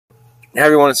Hey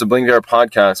everyone, it's the Bling VR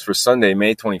podcast for Sunday,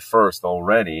 May 21st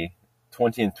already,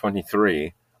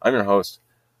 2023. I'm your host,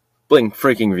 Bling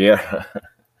freaking Vieira.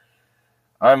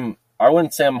 I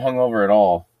wouldn't say I'm hungover at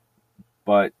all,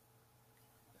 but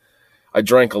I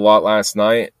drank a lot last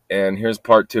night, and here's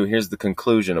part two. Here's the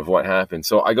conclusion of what happened.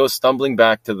 So I go stumbling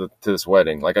back to this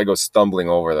wedding. Like, I go stumbling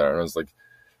over there, and I was like,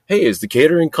 hey, is the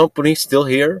catering company still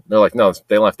here? They're like, no,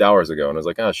 they left hours ago. And I was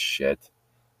like, oh, shit.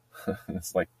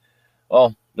 It's like,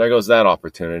 well, there goes that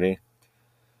opportunity.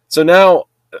 So now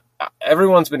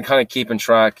everyone's been kind of keeping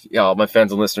track. Yeah, all my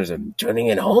fans and listeners are turning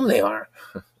it home. They are.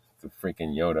 The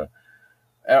freaking Yoda.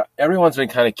 Everyone's been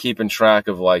kind of keeping track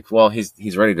of like, well,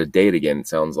 he's ready to date again. It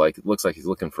sounds like it sounds like he's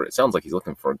looking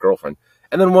for a girlfriend.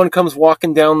 And then one comes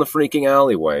walking down the freaking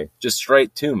alleyway, just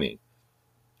straight to me.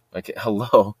 Like,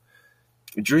 hello,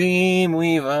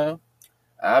 Dreamweaver.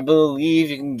 I believe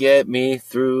you can get me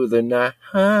through the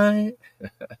night.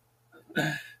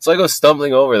 So I go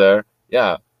stumbling over there.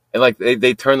 Yeah. And like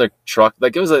they turn their truck,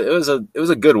 like it was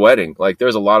a good wedding. Like there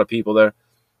was a lot of people there,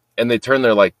 and they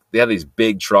had these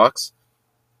big trucks.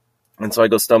 And so I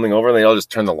go stumbling over, and they all just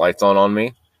turn the lights on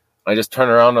me. I just turn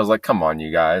around, and I was like, "Come on,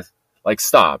 you guys! Like,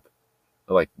 stop!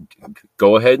 Like,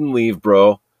 go ahead and leave,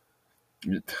 bro.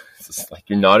 It's just like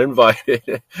you're not invited."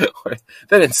 They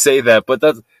didn't say that, but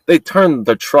they turned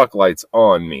the truck lights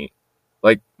on me,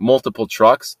 like multiple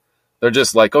trucks. They're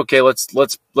just like, okay, let's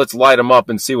light him up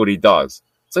and see what he does.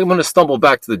 It's like I'm going to stumble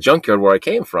back to the junkyard where I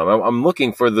came from. I'm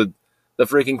looking for the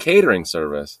freaking catering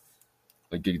service.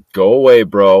 Like, go away,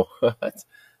 bro.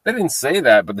 They didn't say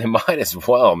that, but they might as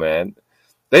well, man.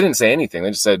 They didn't say anything. They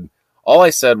just said, all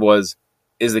I said was,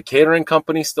 is the catering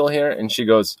company still here? And she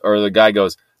goes, or the guy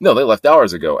goes, no, they left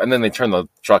hours ago. And then they turned the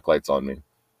truck lights on me.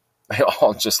 They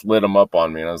all just lit them up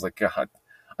on me. And I was like, God.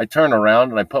 I turned around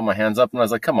and I put my hands up and I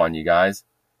was like, come on, you guys.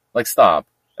 Like, stop.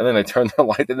 And then they turned the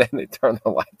light, and then they turned the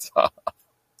lights off.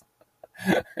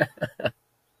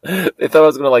 They thought I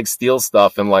was going to, like, steal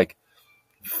stuff and, like,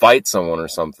 fight someone or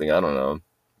something. I don't know.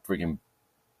 Freaking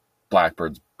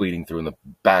Blackbirds bleeding through in the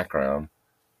background.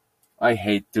 I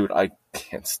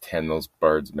can't stand those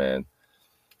birds, man.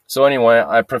 So anyway,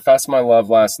 I professed my love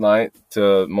last night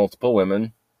to multiple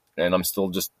women, and I'm still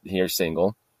just here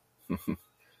single.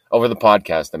 Over the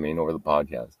podcast.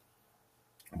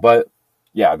 But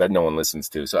yeah, that no one listens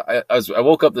to. So I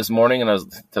woke up this morning and I was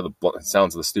to the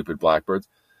sounds of the stupid Blackbirds,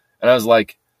 and I was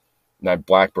like, that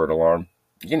Blackbird alarm.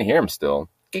 You can hear them still.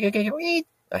 I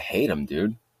hate them,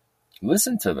 dude.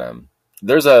 Listen to them.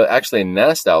 There's actually a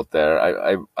nest out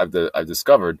there. I've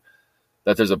discovered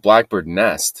that there's a Blackbird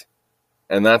nest,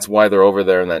 and that's why they're over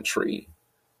there in that tree.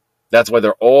 That's why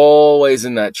they're always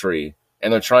in that tree,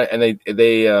 and they're trying. And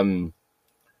they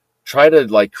try to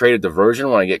like create a diversion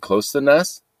when I get close to the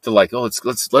nest. To like, oh,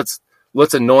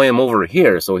 let's annoy him over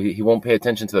here so he won't pay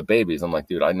attention to the babies. I'm like,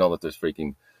 dude, I know that there's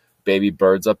freaking baby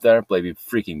birds up there, baby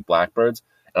freaking Blackbirds.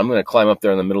 And I'm gonna climb up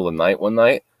there in the middle of the night one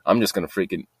night. I'm just gonna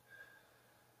freaking.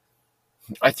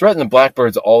 I threaten the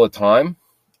Blackbirds all the time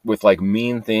with like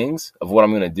mean things of what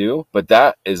I'm gonna do, but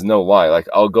that is no lie. Like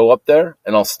I'll go up there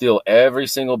and I'll steal every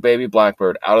single baby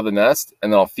Blackbird out of the nest,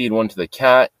 and then I'll feed one to the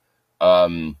cat.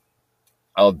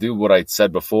 I'll do what I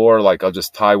said before, like I'll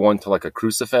just tie one to like a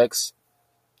crucifix.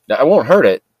 Now, I won't hurt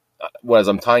it as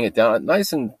I'm tying it down,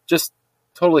 nice and just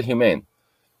totally humane.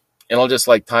 And I'll just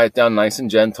like tie it down nice and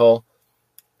gentle.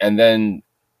 And then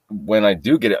when I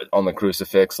do get it on the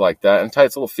crucifix like that, and tie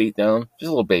its little feet down, just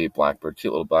a little baby Blackbird,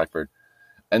 cute little Blackbird.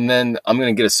 And then I'm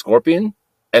going to get a scorpion,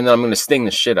 and then I'm going to sting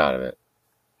the shit out of it.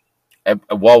 And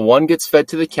while one gets fed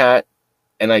to the cat,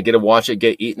 and I get to watch it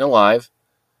get eaten alive,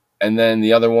 and then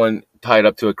the other one tied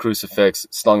up to a crucifix,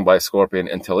 stung by a scorpion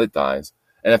until it dies.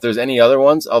 And if there's any other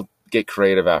ones, I'll get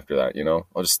creative after that, you know?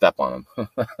 I'll just step on them.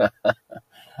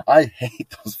 I hate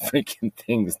those freaking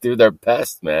things, dude. They're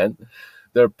pests, man.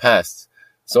 They're pests.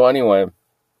 So anyway,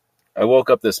 I woke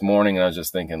up this morning and I was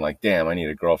just thinking, like, damn, I need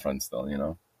a girlfriend still, you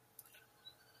know?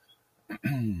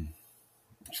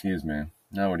 Excuse me.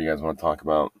 Now what do you guys want to talk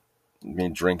about? Me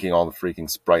drinking all the freaking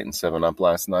Sprite and 7-Up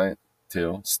last night,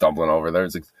 too. Stumbling over there.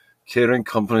 It's like, catering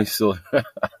company still.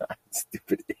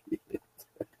 Stupid idiot.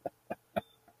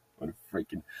 What a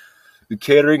freaking. The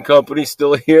catering company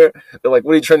still here? They're like,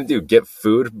 what are you trying to do? Get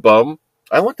food, bum?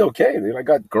 I looked okay, dude. I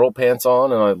got girl pants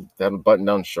on and I had a button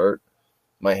down shirt.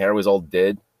 My hair was all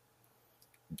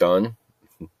done.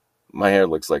 My hair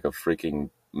looks like a freaking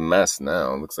mess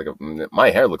now.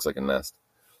 My hair looks like a nest.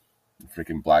 A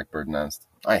freaking Blackbird nest.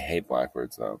 I hate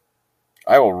Blackbirds though.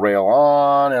 I will rail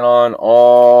on and on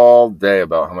all day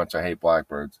about how much I hate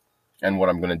Blackbirds and what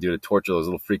I'm going to do to torture those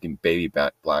little freaking baby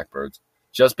Blackbirds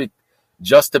just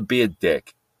to be a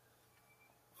dick.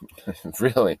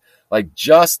 Really, like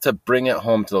just to bring it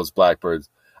home to those Blackbirds,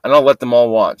 and I'll let them all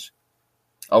watch.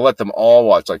 I'll let them all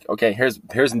watch. Like, okay, here's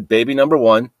baby number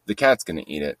one. The cat's gonna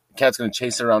eat it. The cat's gonna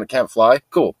chase it around. It can't fly.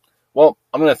 Cool. Well,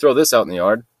 I'm gonna throw this out in the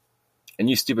yard, and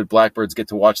you stupid Blackbirds get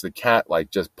to watch the cat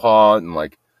like just paw and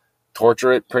like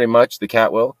torture it. Pretty much, the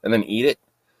cat will, and then eat it,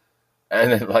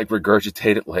 and then like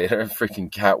regurgitate it later. Freaking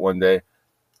cat one day,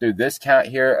 dude. This cat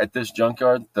here at this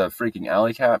junkyard, the freaking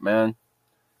alley cat, man.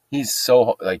 He's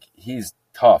so like he's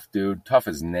tough, dude. Tough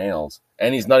as nails,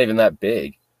 and he's not even that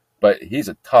big. But he's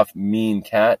a tough, mean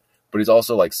cat, but he's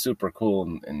also like super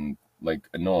cool and like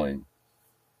annoying.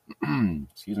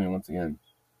 Excuse me once again.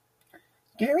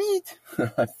 Gary,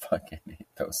 I fucking hate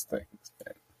those things,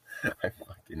 man. I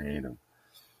fucking hate them.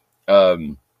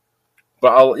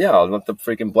 But I'll let the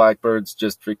freaking Blackbirds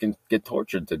just freaking get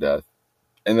tortured to death,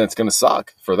 and that's gonna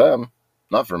suck for them,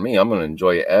 not for me. I'm gonna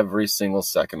enjoy every single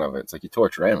second of it. It's like you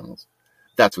torture animals.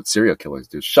 That's what serial killers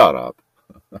do. Shut up.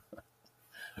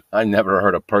 I never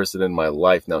heard a person in my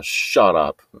life. Now shut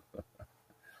up.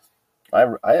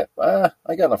 I got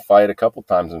in a fight a couple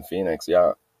times in Phoenix.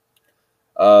 Yeah.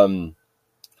 Homeless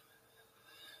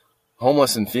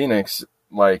in Phoenix,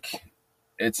 like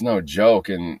it's no joke.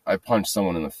 And I punched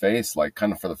someone in the face, like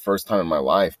kind of for the first time in my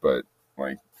life. But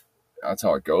like that's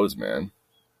how it goes, man.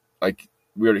 Like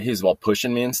he's all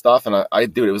pushing me and stuff, and I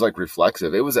dude, it was like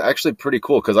reflexive. It was actually pretty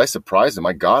cool because I surprised him.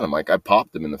 I got him. Like I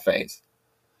popped him in the face.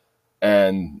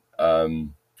 And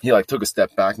he like took a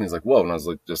step back and he's like, whoa. And I was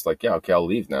like, just like, yeah, okay, I'll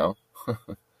leave now.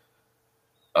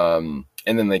 And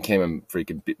then they came and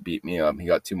freaking beat me up. He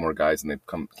got two more guys and they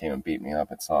came and beat me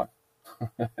up. It sucked.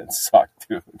 It sucked,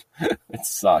 dude. It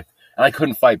sucked. And I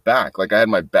couldn't fight back. Like I had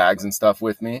my bags and stuff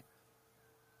with me.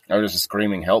 I was just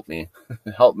screaming, help me,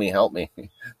 help me, help me.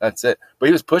 That's it. But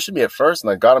he was pushing me at first and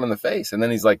I got him in the face. And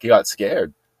then he got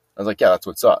scared. I was like, yeah, that's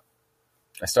what's up.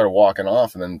 I started walking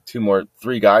off, and then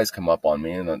three guys come up on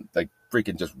me, and then like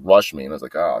freaking just rush me, and I was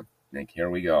like, "Oh, Nick,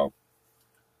 here we go."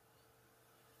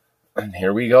 And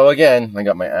here we go again. I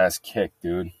got my ass kicked,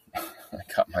 dude. I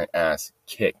got my ass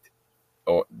kicked.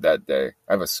 Oh, that day.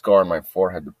 I have a scar on my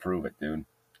forehead to prove it, dude.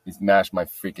 He smashed my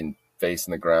freaking face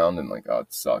in the ground, and like, oh,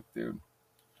 it sucked, dude.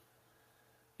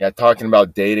 Yeah, talking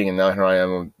about dating, and now here I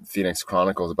am with Phoenix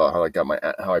Chronicles about how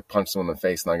I punched someone in the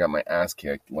face, and I got my ass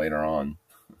kicked later on.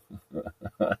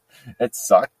 It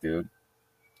sucked, dude.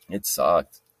 It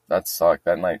sucked. That sucked.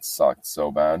 That night sucked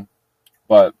so bad.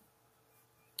 But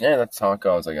yeah, that's how it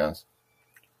goes, I guess.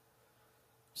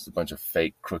 Just a bunch of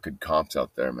fake, crooked cops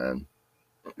out there, man.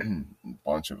 A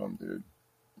bunch of them, dude.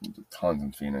 Tons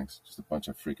in Phoenix. Just a bunch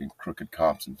of freaking crooked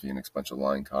cops in Phoenix. Bunch of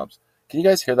lying cops. Can you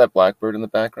guys hear that Blackbird in the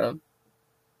background?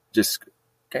 Just,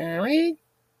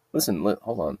 listen,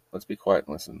 hold on. Let's be quiet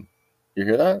and listen. You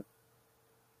hear that?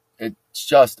 It's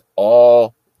just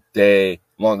all day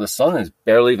long. The sun is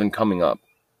barely even coming up.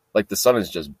 Like the sun is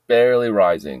just barely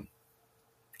rising.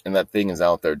 And that thing is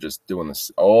out there just doing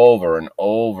this over and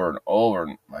over and over.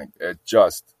 And like it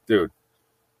just, dude,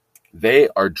 they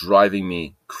are driving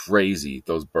me crazy.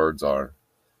 Those birds are.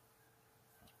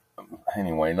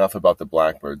 Anyway, enough about the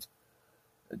Blackbirds.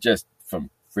 Just from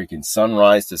freaking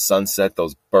sunrise to sunset,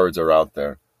 those birds are out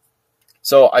there.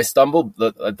 So I stumbled.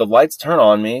 The lights turn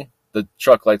on me. The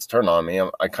truck lights turn on me.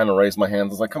 I kind of raised my hands. I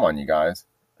was like, come on, you guys.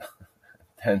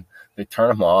 Then they turn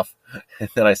them off. And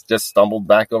then I just stumbled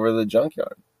back over to the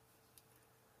junkyard.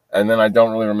 And then I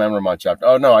don't really remember much after.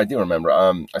 Oh, no, I do remember.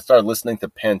 I started listening to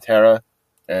Pantera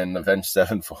and Avenged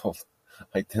Sevenfold.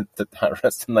 Like the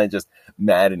rest of the night just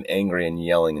mad and angry and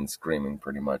yelling and screaming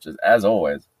pretty much, as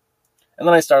always. And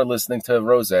then I started listening to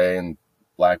Rosé and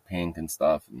Blackpink and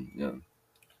stuff. And, you know.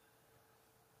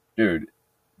 Dude,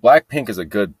 Blackpink is a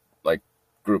good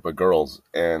group of girls,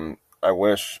 and I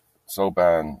wish so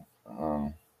bad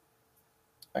I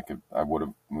would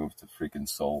have moved to freaking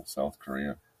Seoul, South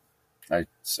Korea.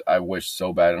 I wish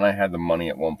so bad, and I had the money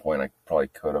at one point. I probably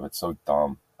could have. It's so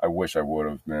dumb. I wish I would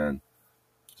have, man.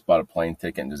 Just bought a plane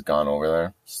ticket and just gone over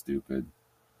there. Stupid.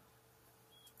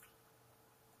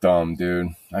 Dumb,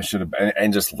 dude. I should have,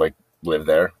 and just live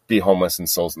there, be homeless in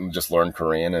Seoul, and just learn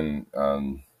Korean, and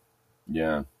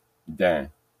yeah,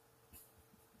 dang.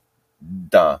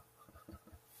 Duh.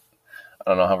 I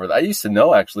don't know how. I used to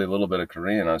know actually a little bit of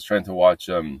Korean. I was trying to watch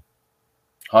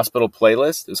Hospital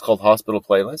Playlist. It was called Hospital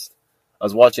Playlist. I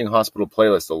was watching Hospital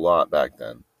Playlist a lot back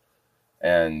then,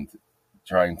 and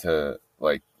trying to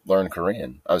learn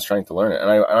Korean. I was trying to learn it,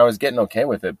 and I was getting okay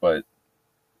with it, but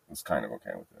I was kind of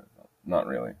okay with it. Not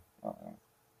really.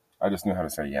 I just knew how to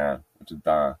say yeah, which is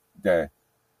da, de,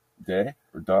 or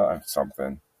da,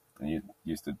 something. And you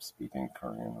used to speak in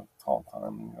Korean the whole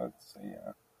time, and you had to say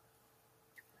yeah.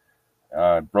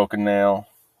 Broken nail.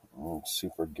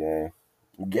 Super gay.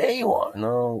 Gay one.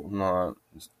 No, not.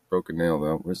 Just broken nail,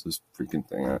 though. Where's this freaking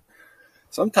thing at?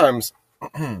 Sometimes,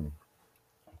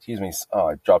 excuse me. Oh,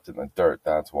 I dropped it in the dirt.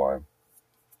 That's why.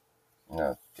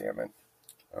 Ah, damn it.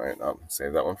 All right, I'll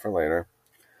save that one for later.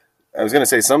 I was going to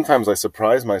say, sometimes I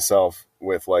surprise myself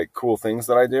with, like, cool things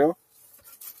that I do.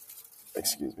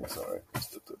 Excuse me, sorry.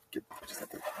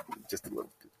 Just a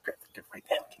little. Get right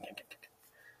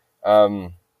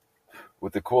down.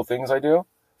 With the cool things I do,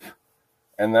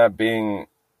 and that being,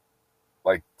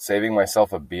 like, saving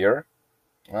myself a beer.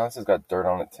 Well, this has got dirt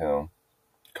on it, too.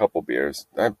 A couple beers.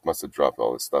 I must have dropped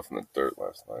all this stuff in the dirt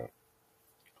last night.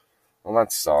 Well,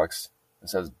 that sucks.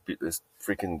 This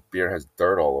freaking beer has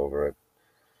dirt all over it.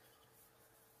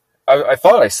 I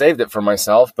thought I saved it for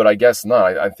myself, but I guess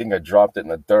not. I think I dropped it in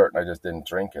the dirt, and I just didn't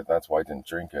drink it. That's why I didn't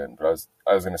drink it. But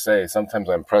I was going to say, sometimes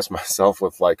I impress myself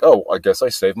with, like, oh, I guess I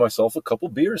saved myself a couple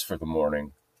beers for the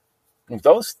morning.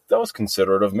 That was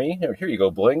considerate of me. Here you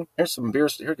go, Bling. Here's some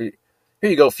beers. Here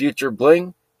you go, future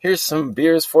Bling. Here's some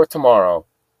beers for tomorrow.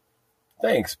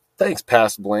 Thanks,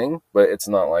 past Bling. But it's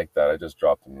not like that. I just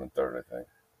dropped them in the dirt, I think.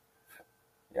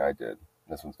 Yeah, I did.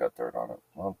 This one's got dirt on it.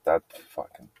 Well, that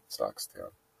fucking sucks, too.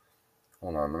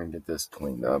 Hold on, let me get this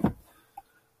cleaned up.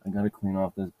 I gotta clean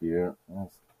off this beer.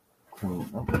 Let's clean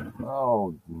up.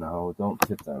 Oh, no, don't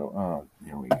tip that over. Oh,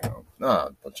 here we go. Ah,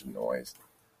 a bunch of noise.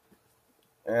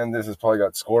 And this has probably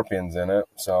got scorpions in it,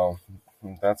 so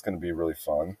that's gonna be really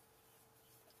fun.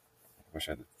 Wish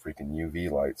I had a freaking UV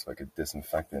light so I could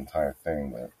disinfect the entire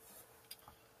thing, but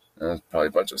there's probably a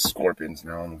bunch of scorpions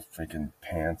now in the freaking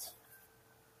pants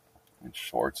and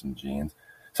shorts and jeans.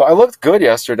 So I looked good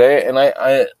yesterday, and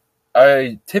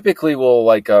I typically will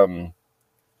like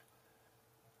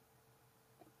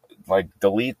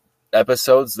delete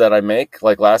episodes that I make.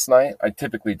 Like last night, I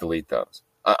typically delete those.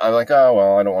 I'm like, oh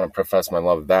well, I don't want to profess my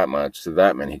love that much to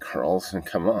that many girls.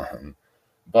 Come on,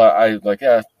 but I like,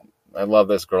 yeah, I love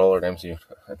this girl. Her name's you.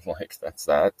 Like that's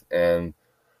that. And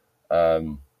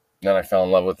then I fell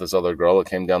in love with this other girl that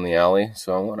came down the alley.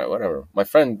 So whatever. My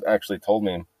friend actually told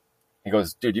me, he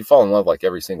goes, dude, you fall in love like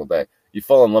every single day. You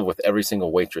fall in love with every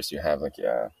single waitress you have. Like,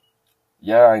 yeah,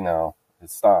 I know.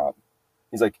 Stop.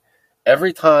 He's like,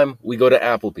 every time we go to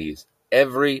Applebee's,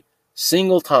 every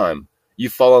single time you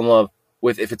fall in love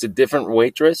with, if it's a different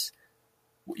waitress,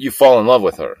 you fall in love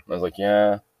with her. I was like,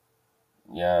 yeah.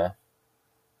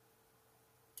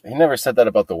 He never said that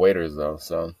about the waiters, though,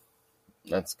 so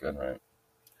that's good, right?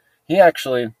 He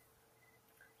actually,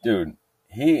 dude,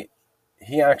 he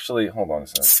actually, hold on a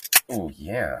second. Oh,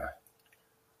 yeah.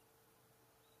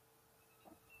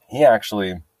 He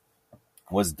actually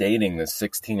was dating this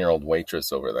 16-year-old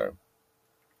waitress over there.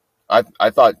 I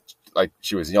thought like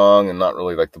she was young and not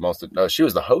really like the most. No, she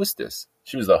was the hostess.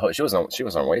 She wasn't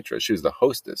a waitress. She was the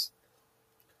hostess.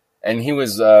 And he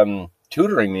was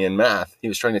tutoring me in math. He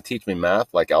was trying to teach me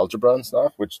math, like algebra and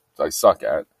stuff, which I suck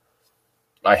at.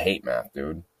 I hate math,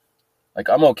 dude. Like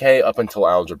I'm okay up until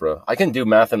algebra. I can do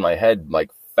math in my head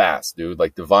like fast, dude.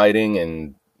 Like dividing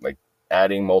and like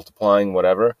adding, multiplying,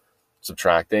 whatever.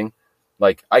 Subtracting,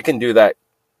 like I can do that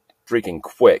freaking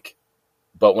quick,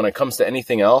 but when it comes to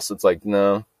anything else, it's like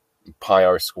no, pi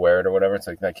r squared or whatever. It's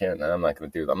like I'm not going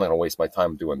to do that. I'm not going to waste my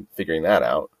time figuring that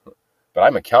out. But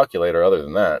I'm a calculator. Other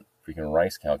than that, freaking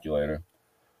rice calculator.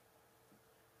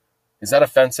 Is that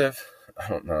offensive? I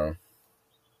don't know.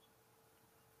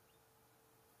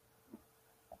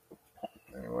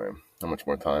 Anyway, how much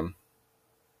more time?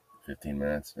 15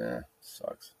 minutes. Yeah,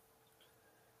 sucks.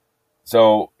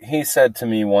 So he said to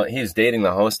me, he's dating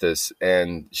the hostess,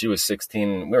 and she was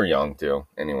 16. We were young too,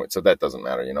 anyway, so that doesn't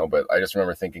matter, But I just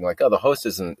remember thinking, like, oh, the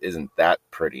hostess isn't that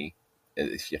pretty,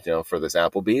 for this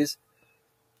Applebee's.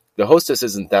 The hostess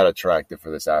isn't that attractive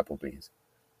for this Applebee's.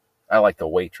 I like the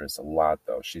waitress a lot,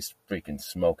 though. She's freaking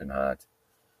smoking hot.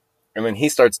 And then he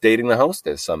starts dating the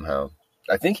hostess somehow.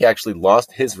 I think he actually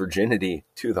lost his virginity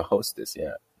to the hostess.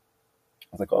 Yeah,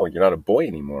 I was like, oh, you're not a boy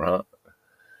anymore,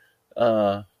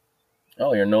 huh?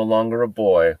 Oh, you're no longer a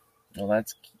boy. Well,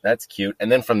 that's cute.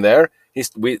 And then from there, he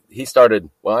started.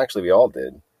 Well, actually, we all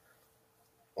did.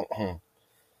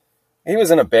 He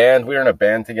was in a band. We were in a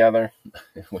band together.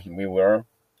 we were,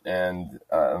 and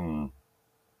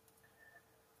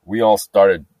we all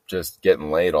started just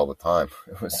getting laid all the time.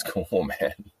 It was cool,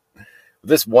 man.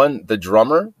 The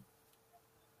drummer.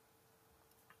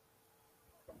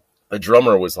 The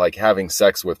drummer was like having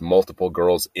sex with multiple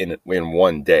girls in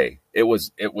one day. It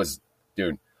was.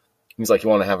 Dude, he's like, you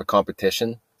want to have a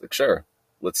competition? Like, sure.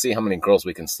 Let's see how many girls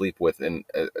we can sleep with in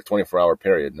a 24-hour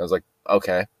period. And I was like,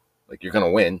 okay. Like, you're going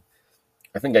to win.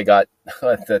 I think I got,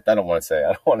 I don't want to say,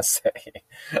 I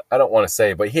don't want to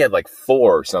say, but he had like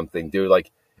four or something, dude.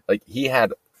 Like he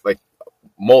had like,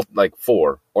 like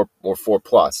four or four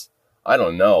plus. I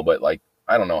don't know, but like,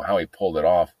 I don't know how he pulled it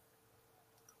off.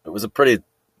 It was a pretty,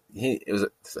 it was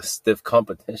a stiff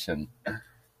competition.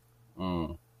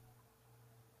 Mm.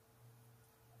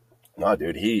 No,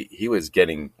 dude, he was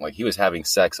getting like he was having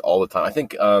sex all the time. I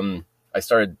think I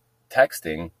started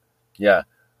texting. Yeah,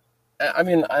 I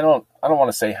mean I don't want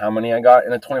to say how many I got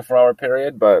in a 24-hour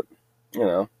period, but you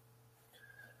know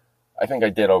I think I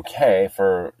did okay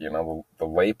for the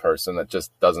lay person that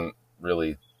just doesn't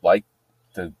really like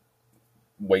to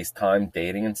waste time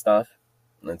dating and stuff.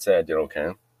 And I'd say I did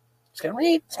okay. Just gonna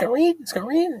read. Just gonna read. Just gonna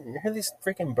read. You hear these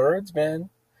freaking birds, man?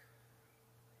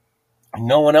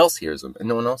 No one else hears them, and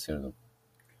no one else hears them.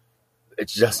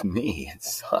 It's just me. It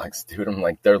sucks, dude. I'm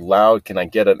like, they're loud. Can I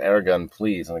get an air gun,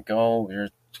 please? I'm like, oh, you're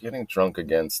getting drunk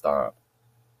again. Stop.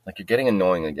 Like, you're getting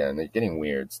annoying again. You're getting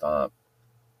weird. Stop.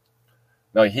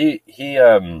 No, I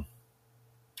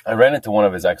ran into one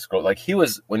of his ex-girls. Like,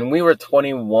 when we were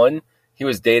 21, he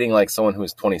was dating, like, someone who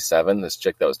was 27, this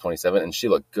chick that was 27, and she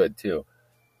looked good, too.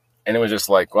 And it was just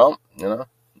like, well,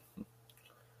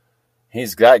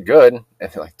 he's that good.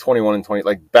 And, like, 21 and 20,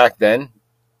 like, back then,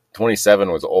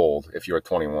 27 was old if you were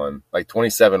 21. Like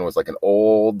 27 was like an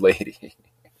old lady.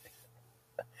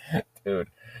 Dude.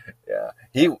 Yeah.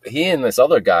 He and this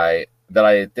other guy that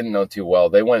I didn't know too well,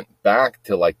 they went back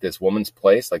to like this woman's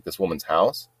place, like this woman's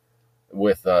house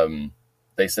with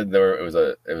they said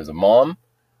it was a mom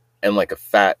and like a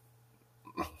fat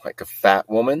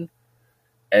woman,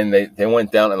 and they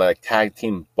went down and like tag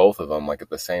teamed both of them like at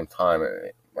the same time,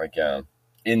 like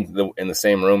in the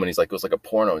same room, and he's like, it was like a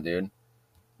porno, dude.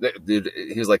 Dude,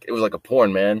 he was like, it was like a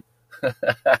porn, man.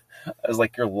 I was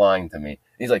like, you're lying to me.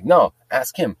 He's like, no,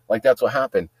 ask him. Like, that's what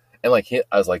happened. And like,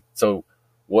 I was like, so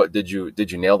what, did you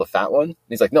nail the fat one? And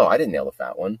he's like, no, I didn't nail the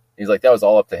fat one. He's like, that was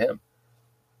all up to him.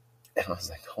 And I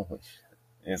was like, holy shit.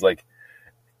 He's like,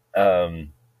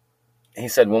 he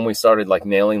said when we started like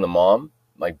nailing the mom,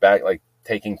 like back, like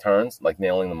taking turns, like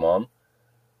nailing the mom,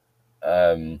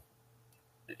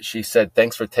 she said,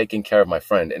 thanks for taking care of my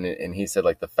friend. And he said,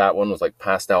 like, the fat one was like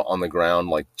passed out on the ground,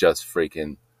 like just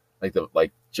freaking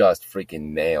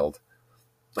nailed.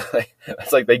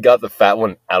 It's like they got the fat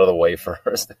one out of the way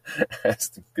first.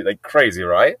 It's like crazy,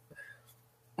 right?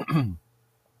 And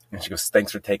she goes,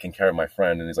 thanks for taking care of my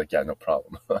friend. And he's like, yeah, no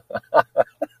problem.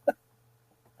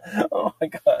 Oh my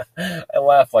God. I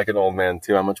laugh like an old man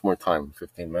too. How much more time?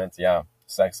 15 minutes? Yeah.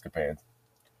 Sexcapades.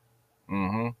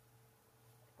 Mm-hmm.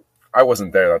 I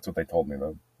wasn't there. That's what they told me,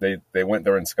 though. They went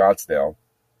there in Scottsdale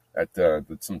at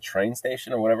some train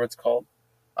station or whatever it's called.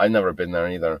 I've never been there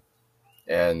either.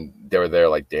 And they were there,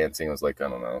 like, dancing. It was like, I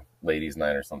don't know, ladies'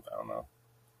 night or something. I don't know.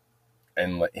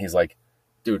 And he's like,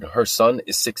 dude, her son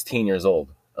is 16 years old.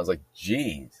 I was like,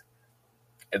 geez.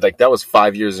 Like, that was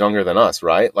 5 years younger than us,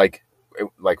 right? Like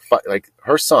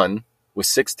her son was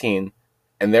 16,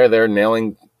 and they're there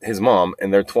nailing his mom,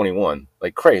 and they're 21.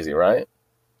 Like, crazy, right?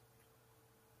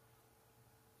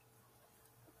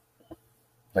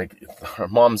 Like, her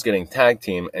mom's getting tag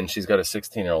team, and she's got a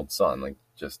 16-year-old son. Like,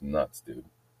 just nuts, dude.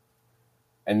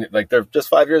 And, like, they're just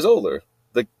 5 years older.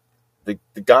 The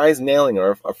guys nailing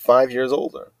her are 5 years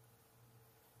older.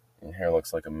 And hair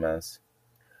looks like a mess.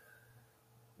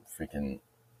 Freaking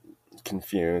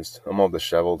confused. I'm all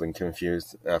disheveled and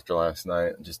confused after last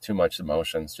night. Just too much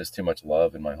emotions. Just too much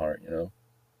love in my heart, It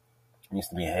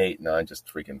used to be hate. Now I just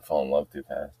freaking fall in love too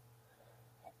fast.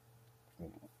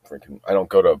 I don't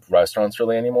go to restaurants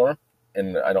really anymore,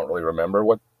 and I don't really remember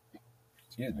what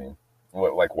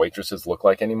like waitresses look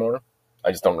like anymore.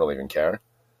 I just don't really even care.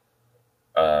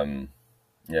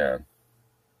 Yeah.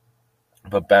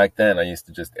 But back then, I used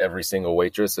to just every single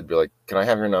waitress would be like, "Can I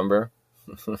have your number?"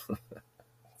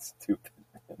 Stupid.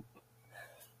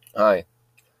 Hi.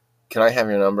 Can I have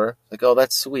your number? Like, oh,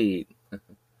 that's sweet.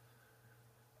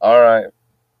 All right.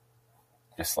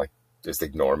 Just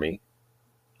ignore me.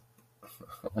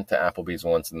 I went to Applebee's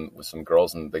once and with some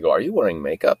girls, and they go, "Are you wearing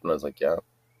makeup?" And I was like, "Yeah."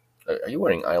 "Are you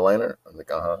wearing eyeliner?" I was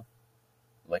like, "Uh-huh."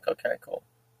 I'm like, "Okay, cool."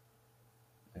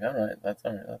 I'm like, all right.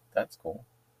 That's cool.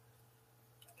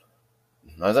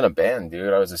 I was in a band,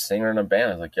 dude. I was a singer in a band.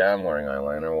 I was like, "Yeah, I'm wearing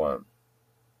eyeliner. What?"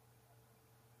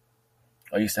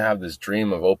 I used to have this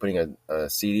dream of opening a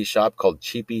CD shop called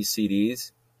Cheapy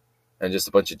CDs, and just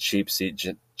a bunch of cheap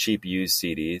used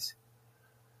CDs.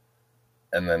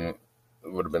 And then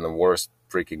it would have been the worst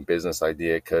freaking business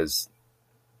idea because,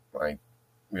 like,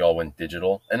 we all went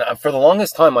digital. And for the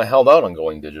longest time, I held out on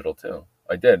going digital, too.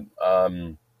 I did.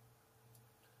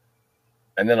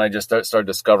 And then I just started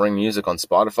discovering music on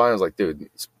Spotify. I was like, dude,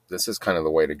 this is kind of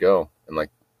the way to go. And like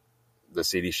the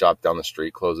CD shop down the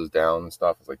street closes down and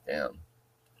stuff. It's like, damn.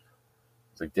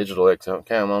 It's like digital.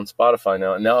 Okay, I'm on Spotify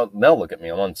now. And now look at me.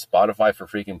 I'm on Spotify for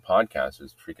freaking podcasts.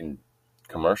 It's freaking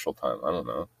commercial time. I don't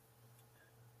know.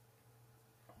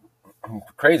 I'm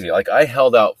crazy. Like I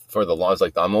held out for the laws.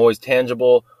 Like I'm always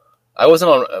tangible. I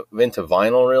wasn't into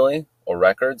vinyl really or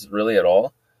records really at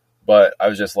all. But I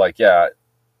was just like, yeah,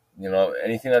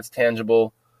 anything that's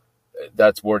tangible,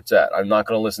 that's where it's at. I'm not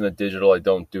going to listen to digital. I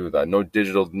don't do that. No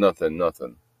digital, nothing.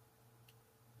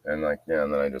 And like, yeah,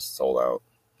 and then I just sold out.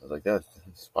 I was like, yeah,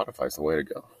 Spotify's the way to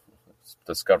go.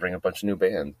 Discovering a bunch of new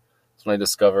bands. That's when I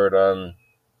discovered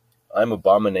I'm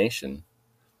Abomination.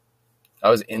 I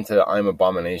was into I'm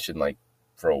Abomination like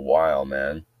for a while,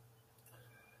 man.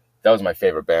 That was my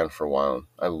favorite band for a while.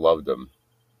 I loved them.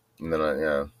 And then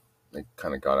I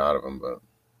kind of got out of them, but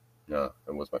yeah,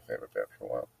 it was my favorite band for a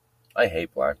while. I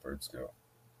hate Blackbirds too.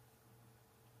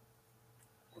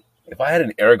 If I had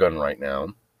an air gun right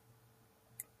now,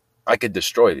 I could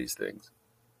destroy these things.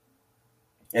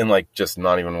 And like just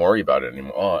not even worry about it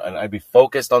anymore. Oh, and I'd be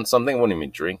focused on something. I wouldn't even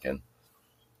be drinking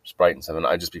Sprite and something.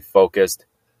 I'd just be focused,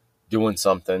 doing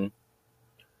something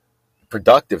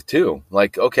productive too.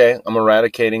 Like, okay, I'm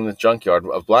eradicating the junkyard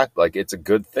of black. Like, it's a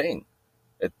good thing.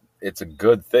 It's a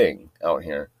good thing out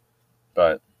here.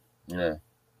 But yeah,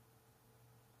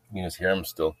 you just hear them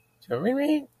still. I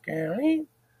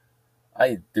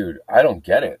don't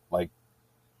get it. Like,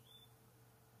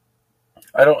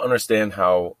 I don't understand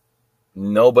how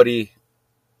nobody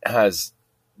has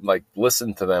like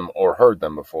listened to them or heard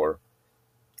them before,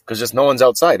 because just no one's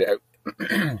outside.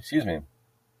 Excuse me.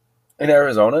 In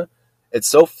Arizona, it's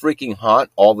so freaking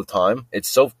hot all the time. It's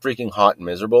so freaking hot and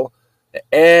miserable.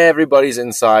 Everybody's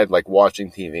inside like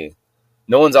watching TV.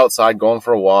 No one's outside going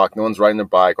for a walk. No one's riding their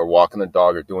bike or walking their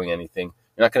dog or doing anything.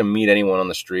 You're not going to meet anyone on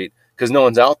the street because no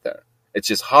one's out there. It's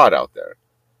just hot out there.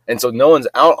 And so no one's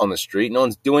out on the street. No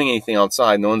one's doing anything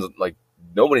outside.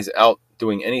 Nobody's out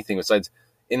doing anything besides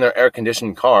in their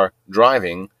air-conditioned car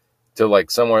driving to like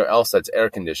somewhere else that's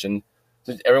air-conditioned.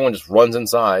 So everyone just runs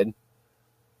inside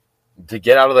to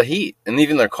get out of the heat. And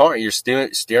even their car, your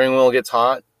steering wheel gets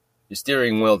hot. Your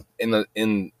steering wheel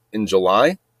in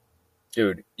July,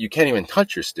 dude, you can't even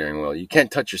touch your steering wheel. You can't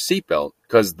touch your seatbelt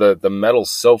because the metal's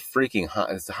so freaking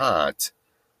hot. It's hot.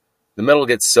 The metal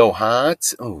gets so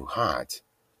hot. Oh, hot.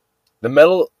 The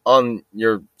metal on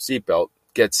your seatbelt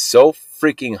gets so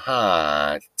freaking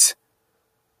hot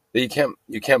that you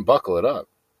can't buckle it up.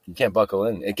 You can't buckle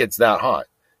in. It gets that hot.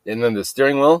 And then the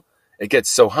steering wheel, it gets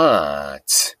so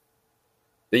hot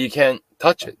that you can't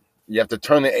touch it. You have to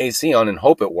turn the AC on and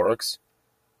hope it works.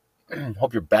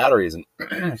 Hope your battery isn't,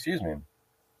 excuse me.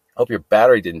 Hope your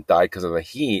battery didn't die because of the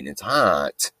heat. It's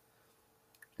hot.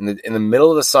 In the middle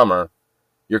of the summer,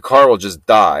 your car will just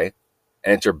die,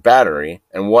 and it's your battery.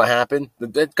 And what happened?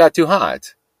 It got too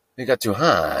hot. It got too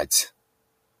hot.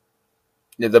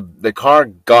 The car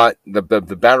got, the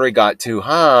battery got too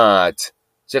hot.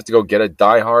 So you have to go get a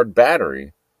die-hard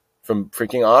battery from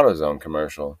freaking AutoZone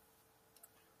commercial.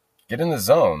 Get in the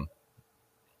zone.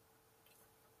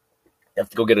 You have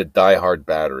to go get a die-hard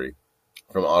battery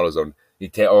from AutoZone.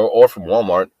 Or from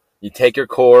Walmart. You take your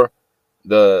core,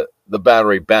 the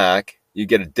battery back. You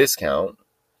get a discount.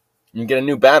 You get a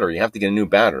new battery. You have to get a new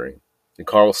battery. The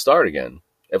car will start again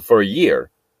for a year.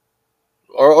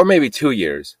 Or maybe 2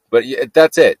 years. But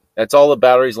that's it. That's all the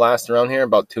batteries last around here,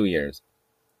 about 2 years.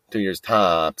 2 years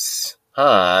tops.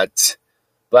 Hot.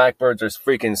 Blackbirds are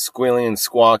freaking squealing and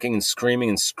squawking and screaming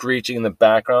and screeching in the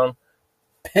background.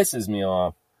 Pisses me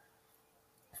off.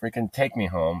 Freaking take me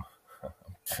home.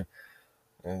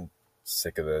 I'm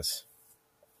sick of this.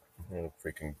 I'm going to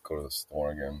freaking go to the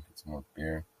store again. Get some more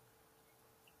beer.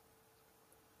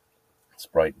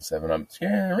 Sprite and 7-Up.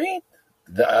 Scary.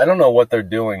 I don't know what they're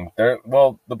doing.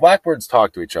 The Blackbirds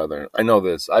talk to each other. I know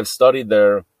this. I've studied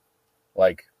their,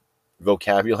 like,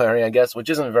 vocabulary, I guess, which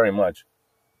isn't very much.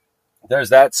 There's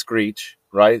that screech,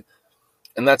 right?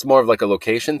 And that's more of like a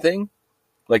location thing.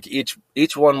 Like each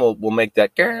one will make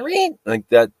that like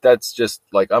that. That's just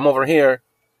like I'm over here,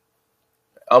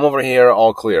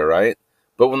 all clear, right?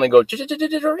 But when they go,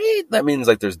 that means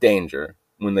like there's danger.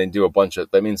 When they do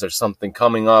that means there's something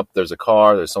coming up. There's a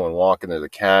car. There's someone walking. There's a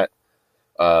cat.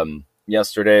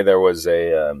 Yesterday there was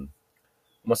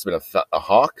must have been a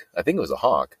hawk. I think it was a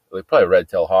hawk. Like probably a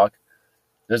red-tailed hawk.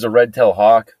 There's a red-tailed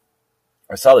hawk.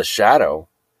 I saw the shadow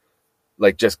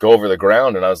like just go over the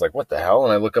ground, and I was like, what the hell?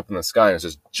 And I look up in the sky, and it's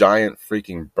this giant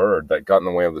freaking bird that got in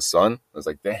the way of the sun. I was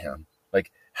like, damn.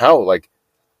 Like, how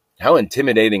How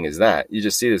intimidating is that? You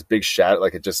just see this big shadow,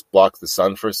 like it just blocks the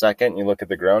sun for a second. You look at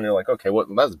the ground, and you're like, okay,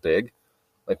 that's big.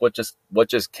 Like what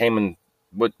just came and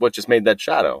what just made that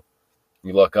shadow?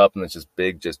 You look up, and it's just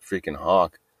big, just freaking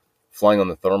hawk flying on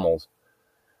the thermals.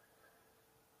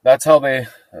 That's how they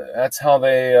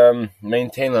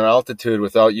maintain their altitude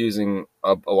without using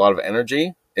a lot of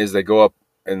energy. Is they go up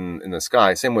in the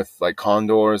sky. Same with like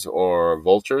condors or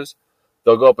vultures.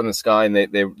 They'll go up in the sky and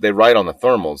they ride on the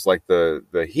thermals, like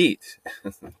the heat,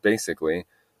 basically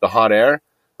the hot air.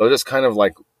 They'll just kind of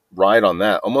like ride on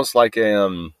that, almost like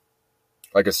a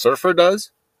surfer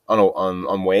does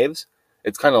on waves.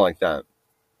 It's kind of like that,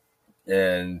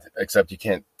 and except you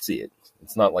can't see it.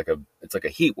 It's not like it's like a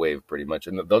heat wave pretty much,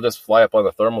 and they'll just fly up on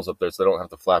the thermals up there, so they don't have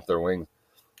to flap their wings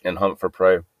and hunt for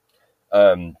prey.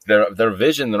 Their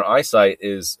vision, their eyesight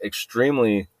is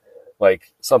extremely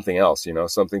like something else,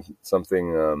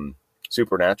 something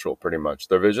supernatural, pretty much.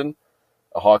 Their vision,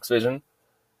 a hawk's vision,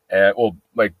 and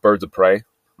like birds of prey,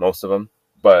 most of them,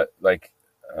 but like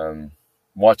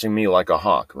watching me like a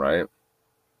hawk, right?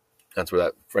 That's where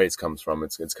that phrase comes from.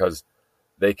 It's because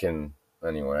they can.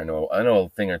 Anyway, I know a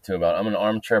thing or two about it. I'm an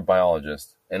armchair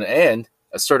biologist and a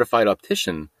certified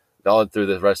optician valid through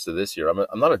the rest of this year.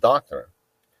 I'm not a doctor,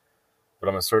 but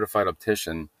I'm a certified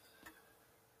optician.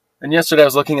 And yesterday I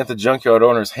was looking at the junkyard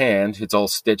owner's hand. It's all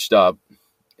stitched up.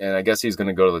 And I guess he's going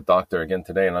to go to the doctor again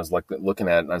today. And I was like looking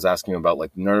at it and I was asking him about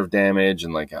like nerve damage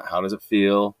and like, how does it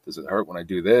feel? Does it hurt when I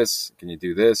do this? Can you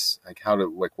do this? Like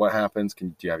what happens?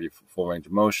 Do you have your full range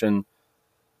of motion?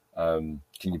 Can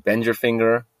you bend your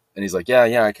finger? And he's like,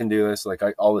 yeah, I can do this. Like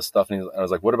all this stuff. And I was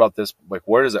like, what about this? Like,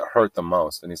 where does it hurt the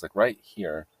most? And he's like, right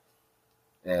here.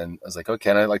 And I was like,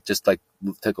 okay. And I just take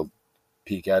a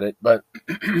peek at it, but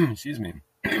excuse me.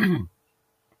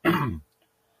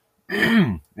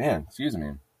 Man, excuse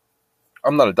me.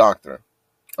 I'm not a doctor.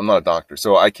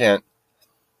 So I can't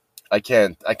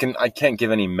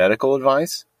give any medical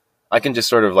advice. I can just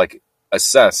sort of like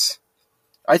assess.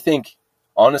 I think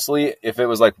honestly, if it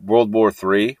was like World War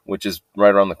III, which is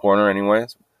right around the corner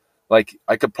anyways, like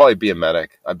I could probably be a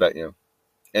medic, I bet you.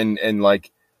 And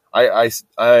like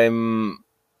I'm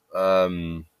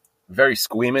very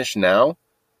squeamish now,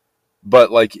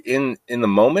 but like in the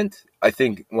moment, I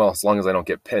think, well, as long as I don't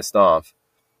get pissed off,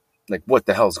 like what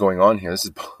the hell's going on here? This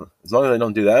is as long as I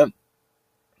don't do that,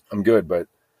 I'm good. But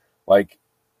like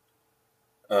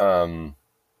I'm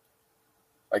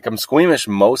squeamish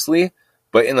mostly,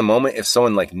 but in the moment, if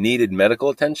someone like needed medical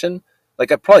attention,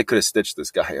 like I probably could have stitched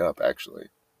this guy up. Actually,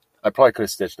 I probably could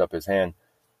have stitched up his hand.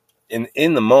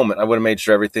 In the moment, I would have made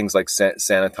sure everything's like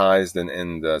sanitized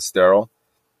and sterile.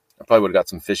 I probably would have got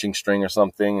some fishing string or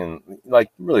something and like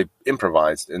really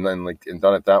improvised and then and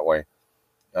done it that way.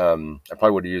 I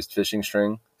probably would have used fishing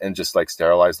string and just like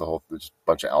sterilized just a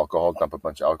bunch of alcohol, dump a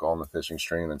bunch of alcohol in the fishing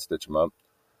string and then stitch them up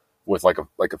with like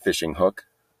a fishing hook.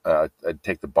 I'd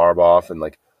take the barb off and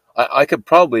like I could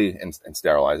probably and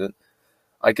sterilize it.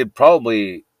 I could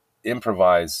probably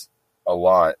improvise a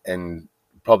lot, and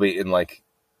probably in like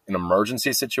an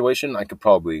emergency situation, I could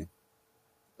probably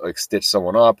like stitch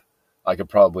someone up. I could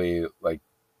probably like,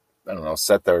 I don't know,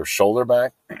 set their shoulder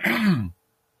back.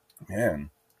 Man,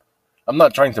 I'm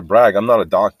not trying to brag. I'm not a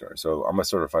doctor, so I'm a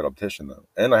certified optician though,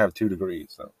 and I have 2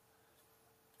 degrees. So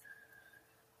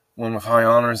one with high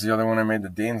honors, the other one I made the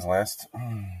dean's list.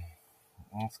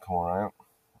 That's cool, right?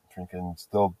 Freaking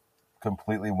still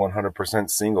completely 100%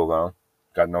 single though.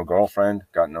 Got no girlfriend.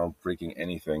 Got no freaking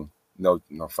anything. No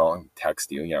phone.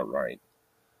 Text you. Yeah, right.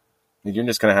 You're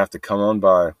just gonna have to come on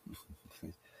by.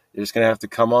 You're just gonna have to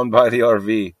come on by the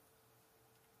RV.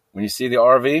 When you see the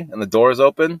RV and the door is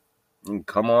open,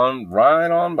 come on right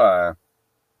on by.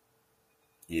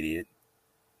 Idiot.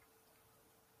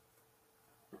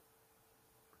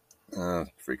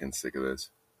 Freaking sick of this.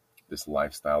 This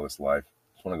lifestyle, this life.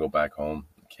 Just want to go back home.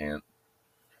 I can't.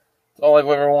 It's all I've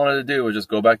ever wanted to do was just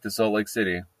go back to Salt Lake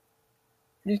City.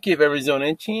 Just give Arizona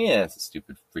a chance.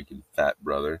 Stupid freaking fat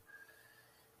brother.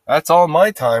 That's all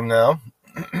my time now.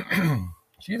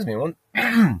 Excuse me.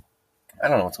 I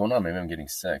don't know what's going on. Maybe I'm getting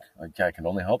sick. I can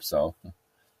only hope so.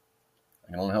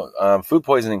 I can only hope. Food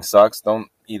poisoning sucks. Don't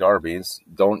eat Arby's.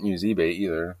 Don't use eBay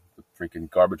either. The freaking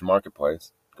garbage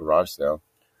marketplace. Garage sale.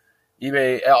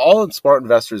 eBay, all smart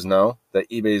investors know that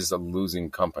eBay is a losing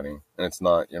company. And it's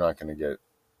not going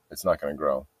to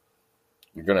grow.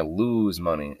 You're going to lose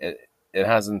money. It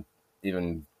hasn't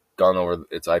even gone over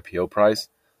its IPO price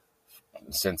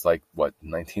since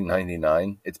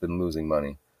 1999. It's been losing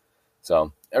money.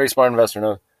 So every smart investor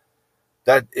knows.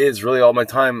 That is really all my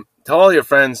time. Tell all your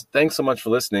friends, thanks so much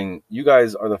for listening. You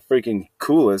guys are the freaking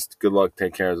coolest. Good luck.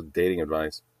 Take care of the dating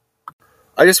advice.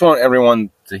 I just want everyone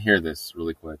to hear this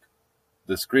really quick.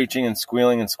 The screeching and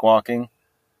squealing and squawking.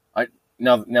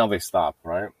 Now they stop,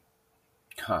 right?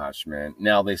 Gosh, man.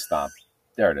 Now they stop.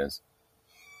 There it is.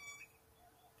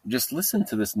 Just listen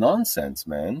to this nonsense,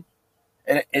 man.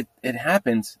 And it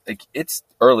happens. Like, it's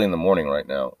early in the morning right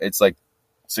now. It's like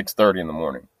 6:30 in the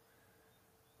morning.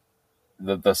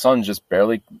 The sun's just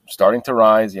barely starting to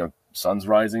rise. You know, sun's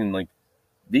rising, and like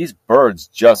these birds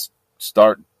just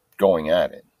start going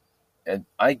at it. And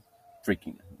I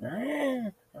freaking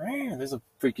there's a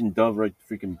freaking dove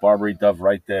freaking Barbary dove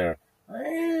right there.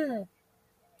 You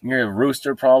hear a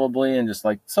rooster probably, and just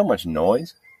like so much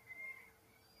noise.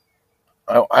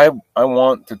 I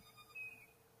want to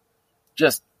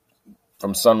just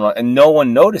from sunrise, and no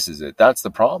one notices it. That's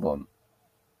the problem.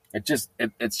 It's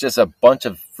just a bunch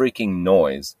of freaking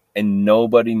noise, and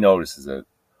nobody notices it.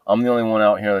 I'm the only one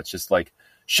out here that's just like,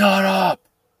 shut up.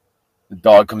 The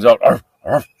dog comes out, arf,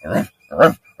 arf, arf,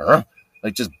 arf, arf,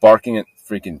 like just barking at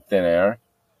freaking thin air.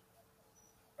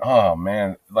 Oh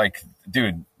man, like,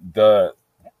 dude, there's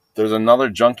another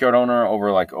junkyard owner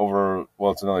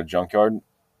well, it's another junkyard.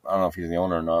 I don't know if he's the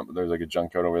owner or not, but there's like a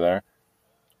junkyard over there.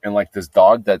 And like this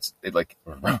dog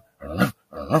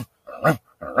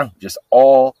just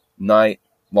all night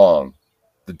long,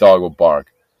 the dog will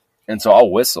bark. And so I'll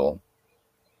whistle.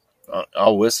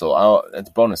 It's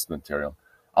bonus material.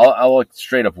 I'll like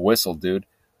straight up whistle, dude.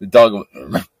 The dog will,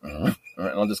 and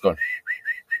I'll just go.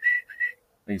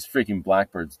 These freaking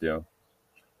blackbirds do.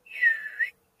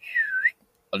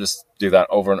 I'll just do that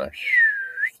over and over.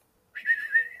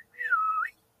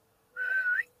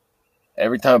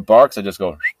 Every time it barks, I just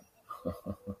go.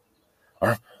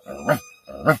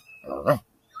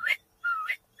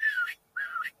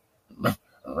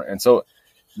 And so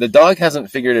the dog hasn't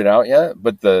figured it out yet,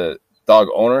 but the dog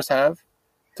owners have,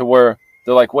 to where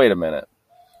they're like, wait a minute.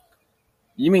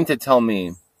 You mean to tell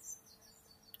me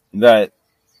that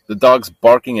the dog's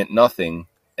barking at nothing,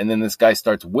 and then this guy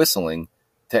starts whistling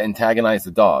to antagonize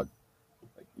the dog?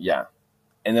 Yeah.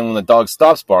 And then when the dog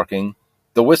stops barking,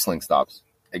 the whistling stops.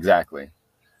 Exactly.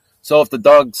 So if the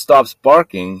dog stops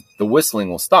barking, the whistling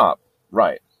will stop.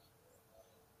 Right.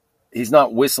 He's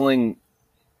not whistling.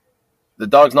 The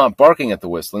dog's not barking at the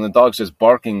whistling. The dog's just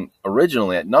barking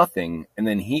originally at nothing. And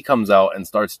then he comes out and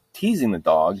starts teasing the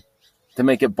dog to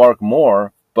make it bark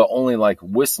more, but only like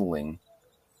whistling.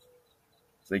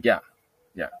 It's like, yeah.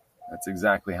 That's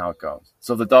exactly how it goes.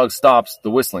 So if the dog stops,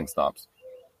 the whistling stops.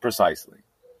 Precisely.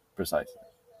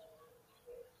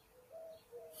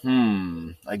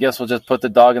 I guess we'll just put the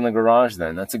dog in the garage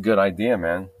then. That's a good idea,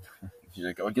 man.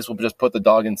 I guess we'll just put the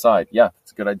dog inside. Yeah,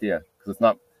 it's a good idea. Because it's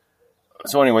not.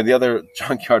 So anyway, the other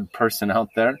junkyard person out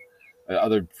there, the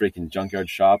other freaking junkyard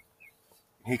shop,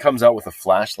 he comes out with a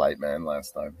flashlight, man,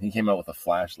 last time. He came out with a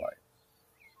flashlight.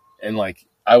 And like,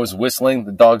 I was whistling,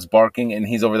 the dog's barking, and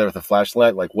he's over there with a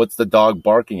flashlight. Like, what's the dog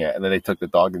barking at? And then they took the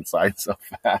dog inside so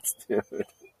fast, dude.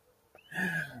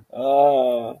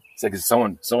 It's like, is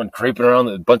someone creeping around,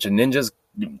 a bunch of ninjas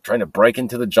trying to break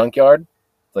into the junkyard?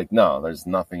 It's like, no, there's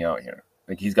nothing out here.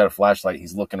 Like, he's got a flashlight,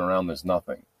 he's looking around, there's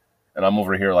nothing. And I'm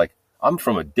over here like, I'm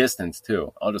from a distance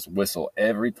too. I'll just whistle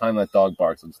every time that dog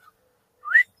barks.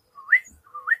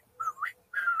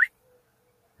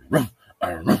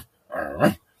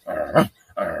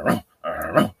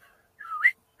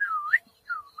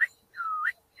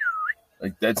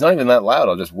 Like, it's not even that loud.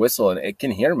 I'll just whistle and it can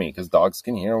hear me because dogs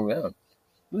can hear me.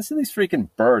 Listen to these freaking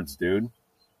birds, dude.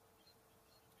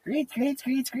 Screech.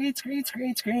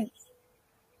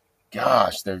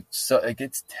 Gosh, they're so, like,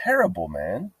 it's terrible,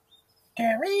 man.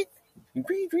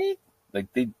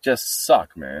 Like, they just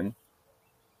suck, man.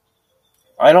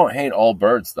 I don't hate all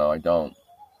birds, though. I don't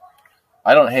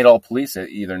hate all police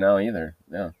either.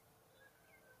 Yeah.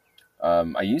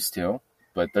 I used to.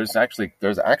 But there's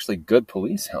actually good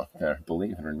police out there,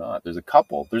 believe it or not. There's a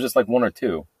couple. There's just like one or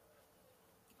two.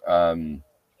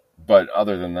 But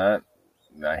other than that,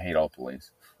 I hate all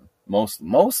police.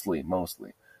 Mostly.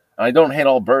 And I don't hate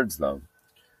all birds though,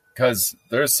 because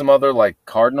there's some other like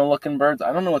cardinal-looking birds.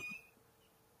 I don't know what.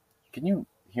 Can you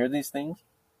hear these things?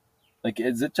 Like,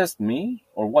 is it just me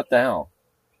or what the hell?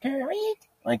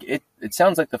 Like it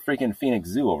sounds like the freaking Phoenix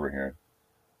Zoo over here.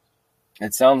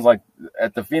 It sounds like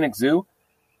at the Phoenix Zoo.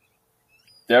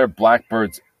 There are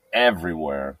blackbirds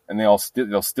everywhere, and they'll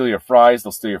steal your fries,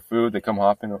 they'll steal your food, they come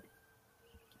hopping.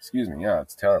 Excuse me, yeah,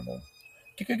 it's terrible.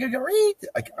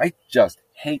 I just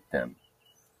hate them.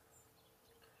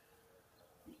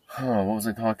 What was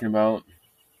I talking about?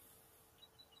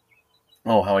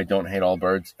 Oh, how I don't hate all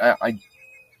birds. I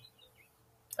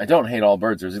don't hate all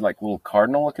birds. There's like little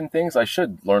cardinal-looking things. I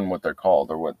should learn what they're called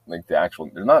or what like the actual.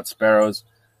 They're not sparrows.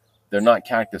 They're not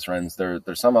cactus wrens. They're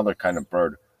some other kind of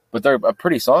bird, but they're a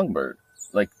pretty songbird.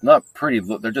 Like not pretty.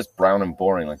 They're just brown and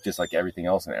boring, like just like everything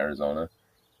else in Arizona.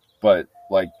 But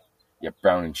like, yeah,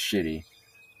 brown and shitty,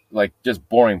 like just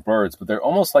boring birds. But they're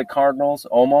almost like cardinals,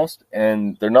 almost.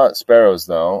 And they're not sparrows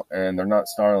though, and they're not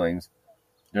starlings.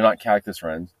 They're not cactus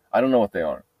wrens. I don't know what they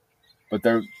are, but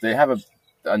they have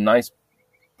a nice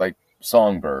like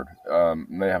songbird.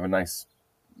 They have a nice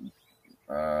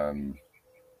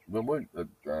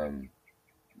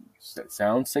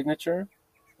sound signature.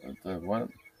 What?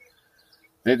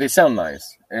 They sound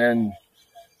nice, and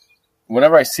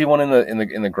whenever I see one in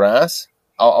the grass,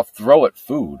 I'll throw it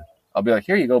food. I'll be like,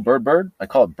 "Here you go, bird." I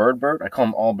call it bird. I call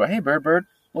them all, "Hey, bird.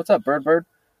 What's up, bird?"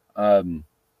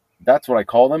 That's what I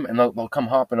call them, and they'll come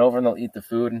hopping over and they'll eat the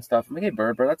food and stuff. I'm like, "Hey,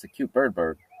 bird, that's a cute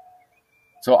bird."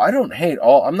 So I don't hate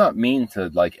all. I'm not mean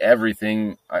to like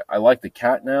everything. I like the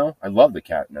cat now. I love the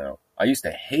cat now. I used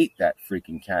to hate that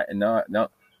freaking cat, and now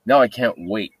I can't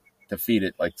wait to feed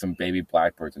it like some baby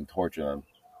blackbirds and torture them.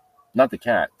 Not the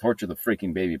cat, torture the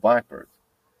freaking baby blackbirds.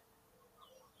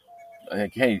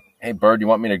 Like, hey, bird, you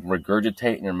want me to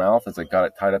regurgitate in your mouth as I got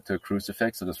it tied up to a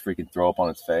crucifix and just freaking throw up on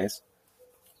its face?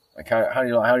 Like, how do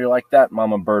you like that,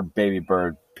 mama bird, baby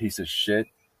bird, piece of shit?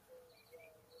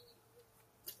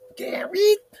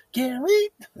 Gary.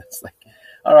 It's like,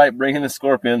 all right, bring in the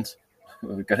scorpions.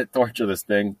 We gotta torture this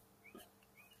thing.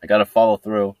 I gotta follow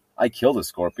through. I killed a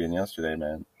scorpion yesterday,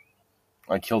 man.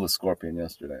 I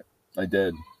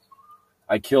did.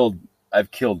 I've killed a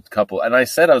couple, and I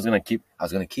said I was gonna keep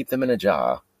them in a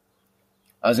jar.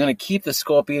 I was gonna keep the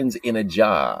scorpions in a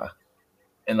jar,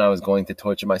 and I was going to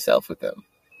torture myself with them.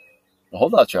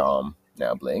 Hold out your arm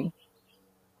now, Bling.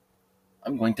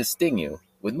 I'm going to sting you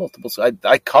with multiple.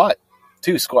 I caught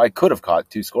two. I could have caught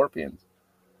two scorpions,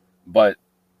 but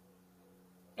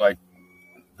like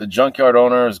the junkyard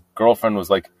owner's girlfriend was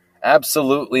like,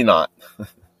 absolutely not. I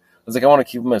was like, I want to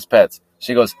keep them as pets.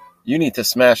 She goes, you need to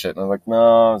smash it. And I'm like,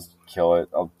 no, I'll kill it.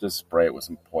 I'll just spray it with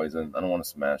some poison. I don't want to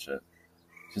smash it.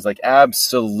 She's like,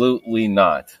 absolutely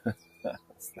not.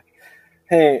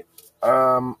 Hey,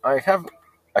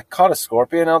 I caught a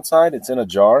scorpion outside. It's in a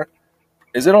jar.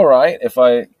 Is it all right if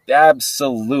I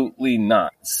absolutely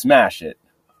not smash it?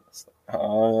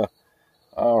 All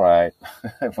right.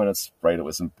 I went and sprayed it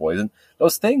with some poison.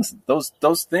 Those things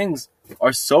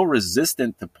are so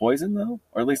resistant to poison, though,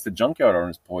 or at least the junkyard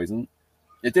owner's poison.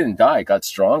 It didn't die. It got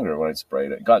stronger when I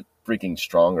sprayed it. It got freaking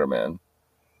stronger, man.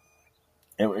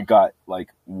 It got like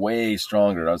way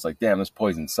stronger. I was like, damn, this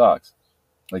poison sucks.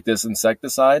 Like this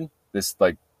insecticide, this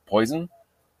like poison,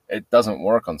 it doesn't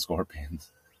work on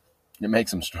scorpions. It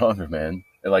makes them stronger, man.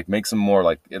 It like makes them more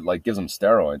like, it like gives them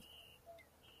steroids.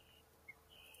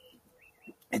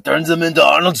 It turns them into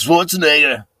Arnold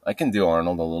Schwarzenegger. I can do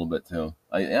Arnold a little bit too.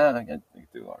 I can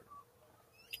do Arnold.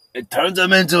 It turns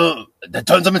them into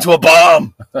a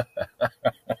bomb.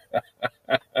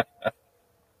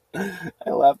 I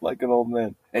laughed like an old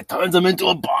man. It turns them into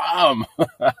a bomb.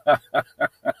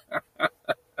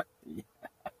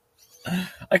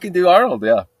 I can do Arnold,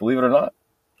 yeah. Believe it or not.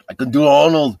 I can do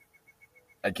Arnold.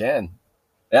 I can.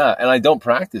 Yeah, and I don't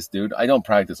practice, dude. I don't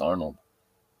practice Arnold.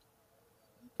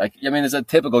 Like, I mean, it's a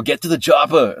typical get to the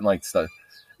chopper and like stuff.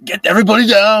 Get everybody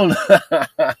down.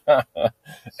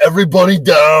 Everybody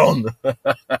down.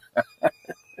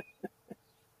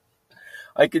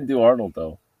 I can do Arnold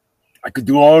though. I could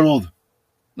do Arnold.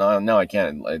 No, I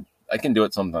can't. I can do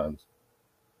it sometimes.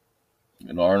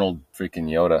 And Arnold freaking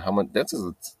Yoda. How much? That's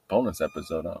a bonus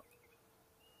episode out.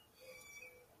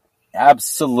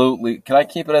 Absolutely. Can I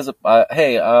keep it as a?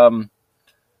 Hey, I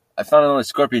found another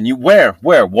scorpion. You where?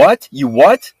 What? You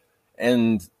what?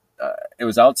 And it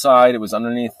was outside. It was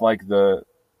underneath like the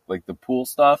pool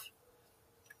stuff.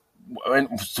 And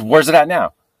where's it at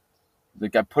now?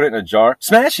 Like I put it in a jar.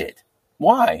 Smash it.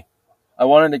 Why? I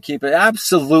wanted to keep it.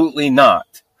 Absolutely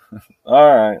not.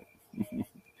 All right.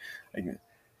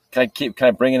 Can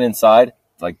I bring it inside?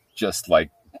 Like just like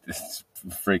it's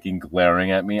freaking glaring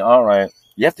at me. All right.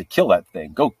 You have to kill that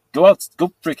thing. Go out.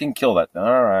 Go freaking kill that thing.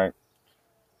 All right.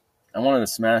 I wanted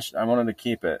to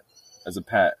keep it as a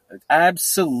pet.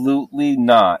 Absolutely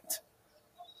not.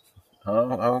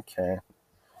 Oh, okay.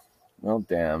 Well,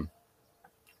 damn.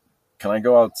 Can I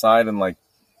go outside and like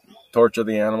torture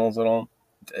the animals at all?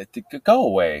 Go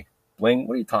away, Bling.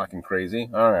 What are you talking crazy?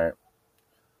 All right.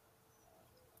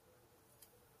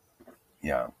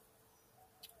 Yeah.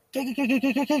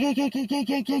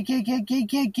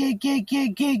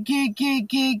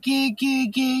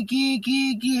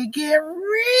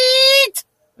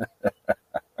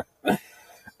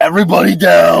 Everybody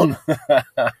down.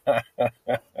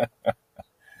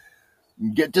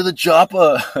 Get to the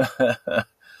chopper.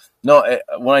 No,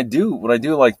 when I do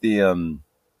like the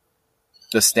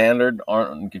standard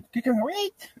aren't.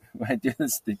 When I do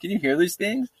this, can you hear these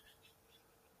things?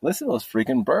 Listen to those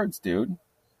freaking birds, dude.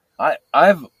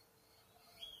 I've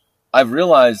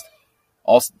realized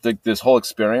also this whole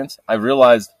experience. I've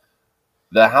realized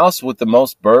the house with the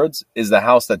most birds is the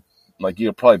house that like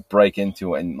you'll probably break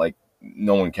into and like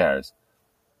no one cares.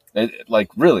 Or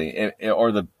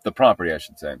the property, I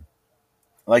should say.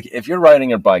 Like if you're riding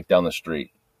your bike down the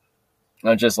street,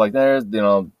 and just like there's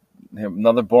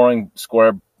another boring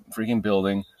square freaking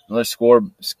building, another square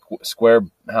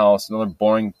house, another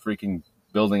boring freaking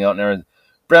building out there,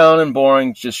 brown and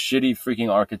boring, just shitty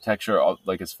freaking architecture.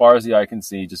 Like as far as the eye can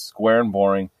see, just square and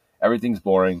boring. Everything's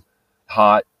boring,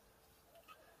 hot.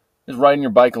 Just riding your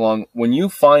bike along. When you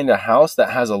find a house that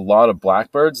has a lot of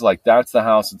blackbirds, like that's the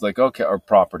house. It's like, okay, or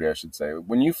property, I should say.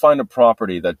 When you find a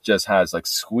property that just has like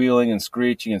squealing and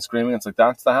screeching and screaming, it's like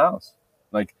that's the house.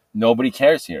 Like nobody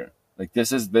cares here. Like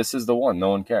this is the one. No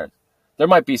one cares. There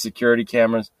might be security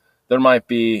cameras. There might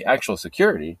be actual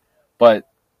security, but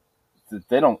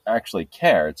they don't actually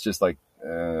care. It's just like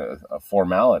a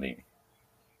formality.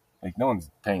 Like no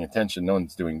one's paying attention. No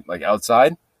one's doing like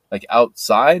outside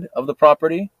of the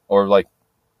property, or like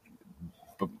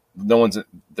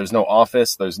there's no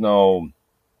office, there's no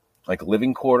like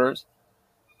living quarters.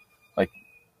 Like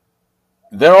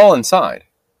they're all inside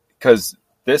because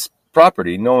this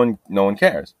property, no one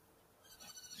cares.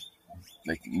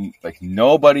 Like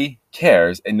nobody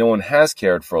cares, and no one has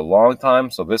cared for a long time.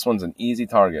 So this one's an easy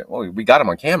target. Well, we got him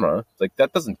on camera. Like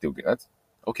that doesn't do good. That's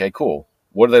okay. Cool.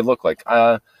 What do they look like?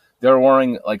 They're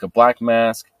wearing like a black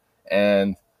mask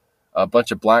and a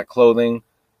bunch of black clothing,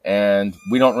 and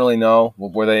we don't really know.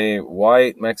 Were they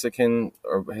white, Mexican,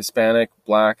 or Hispanic,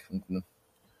 black?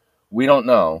 We don't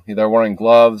know. They're wearing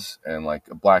gloves and like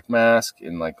a black mask,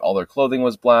 and like all their clothing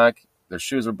was black. Their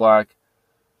shoes were black.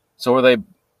 So were they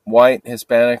white,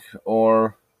 Hispanic,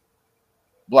 or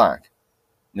black?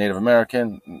 Native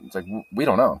American? It's like, we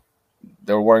don't know.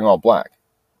 They were wearing all black.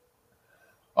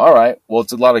 All right. Well,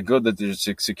 it's a lot of good that the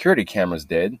security cameras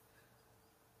did.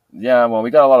 Yeah, well,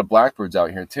 we got a lot of blackbirds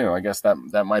out here too. I guess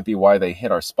that might be why they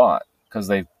hit our spot, because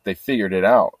they figured it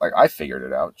out. Like I figured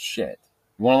it out. Shit.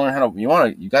 You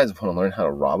guys want to learn how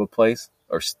to rob a place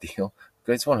or steal?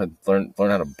 You guys want to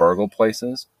learn how to burgle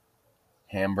places?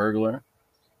 Hamburglar.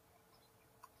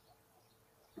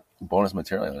 Bonus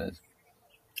material it is.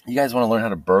 You guys want to learn how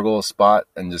to burgle a spot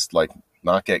and just like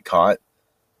not get caught?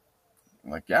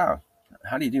 Like, yeah.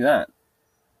 How do you do that?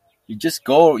 You just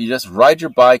ride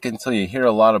your bike until you hear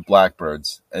a lot of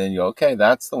blackbirds, and then you go, okay,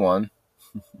 that's the one.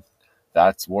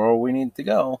 That's where we need to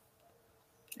go.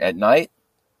 At night,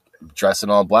 dress in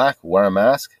all black, wear a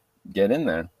mask, get in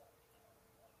there.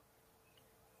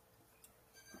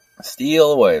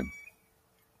 Steal away.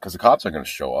 Because the cops are going to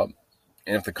show up.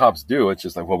 And if the cops do, it's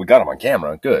just like, well, we got them on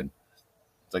camera. Good.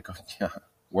 It's like, yeah,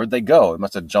 where'd they go? They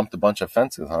must have jumped a bunch of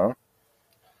fences, huh?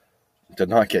 Did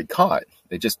not get caught.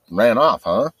 They just ran off,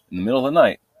 huh? In the middle of the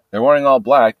night. They're wearing all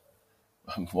black.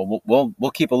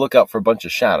 We'll keep a lookout for a bunch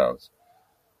of shadows.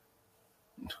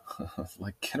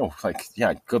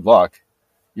 Yeah, good luck.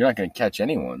 You're not going to catch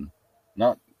anyone.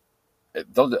 Or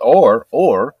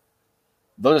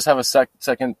they'll just have a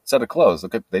second set of clothes.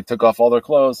 Look, they took off all their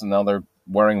clothes and now they're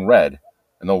wearing red,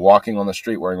 and they're walking on the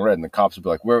street wearing red, and the cops will be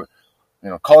like, "We're,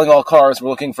 calling all cars. We're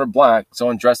looking for black.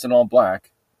 Someone dressed in all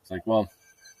black." It's like, well,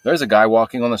 there's a guy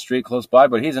walking on the street close by,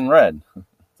 but he's in red.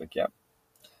 It's like, yeah,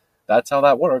 that's how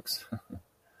that works.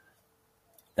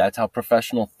 That's how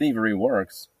professional thievery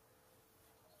works.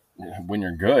 When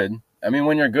you're good. I mean,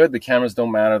 when you're good, the cameras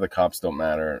don't matter, the cops don't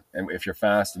matter. And if you're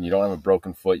fast and you don't have a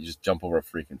broken foot, you just jump over a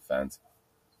freaking fence.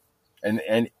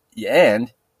 And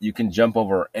you can jump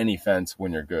over any fence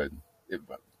when you're good.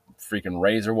 Freaking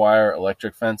razor wire,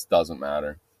 electric fence, doesn't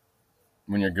matter.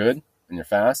 When you're good and you're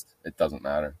fast, it doesn't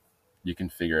matter. You can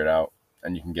figure it out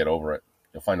and you can get over it.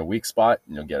 You'll find a weak spot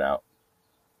and you'll get out.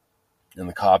 And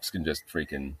the cops can just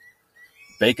freaking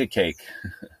bake a cake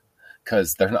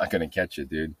because they're not going to catch you,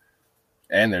 dude.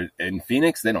 And they're in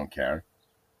Phoenix, they don't care.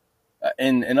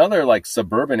 In other like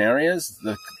suburban areas,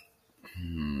 those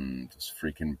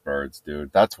freaking birds,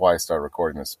 dude. That's why I started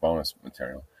recording this bonus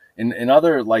material. In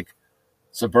other like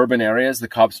suburban areas, the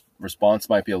cops' response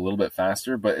might be a little bit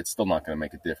faster, but it's still not going to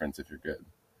make a difference if you're good.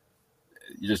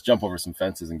 You just jump over some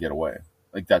fences and get away.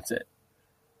 Like that's it.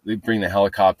 They bring the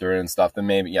helicopter in and stuff. Then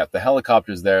maybe, yeah, if the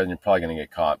helicopter's there, then you're probably going to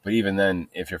get caught. But even then,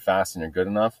 if you're fast and you're good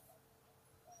enough,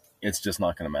 it's just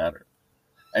not going to matter.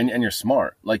 And you're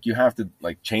smart. Like you have to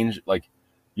like change. Like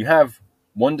you have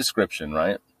one description,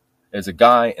 right? There's a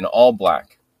guy in all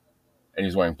black. and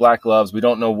he's wearing black gloves. We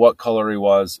don't know what color he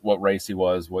was, what race he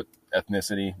was, what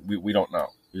ethnicity. We don't know.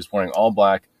 He's wearing all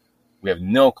black. We have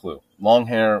no clue. Long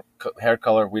hair, hair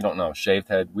color, we don't know. Shaved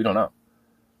head, we don't know.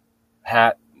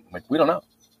 Hat, like, we don't know.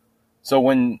 So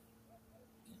when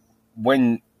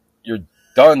you're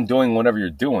done doing whatever you're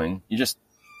doing, you just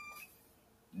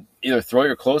either throw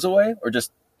your clothes away or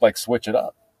just like switch it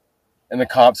up. And the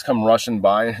cops come rushing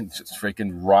by and just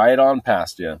freaking right on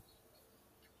past you.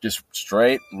 Just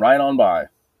straight right on by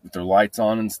with their lights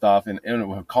on and stuff. And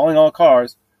calling all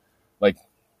cars, like,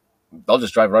 they'll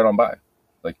just drive right on by.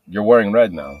 Like, you're wearing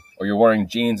red now, or you're wearing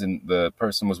jeans and the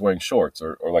person was wearing shorts,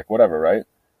 or like whatever, right?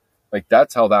 Like,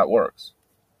 that's how that works.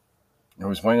 He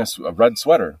was wearing a red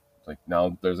sweater. Like,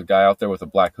 now there's a guy out there with a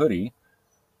black hoodie,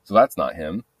 so that's not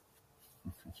him.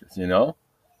 You know?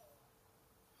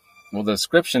 Well, the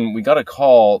description, we got a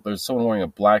call, there's someone wearing a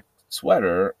black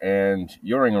sweater and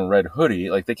you're wearing a red hoodie.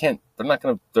 Like, they're not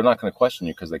gonna question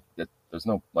you because there's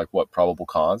no, like, what, probable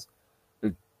cause.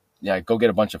 Yeah, go get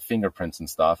a bunch of fingerprints and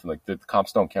stuff. And, like, the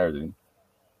cops don't care, dude.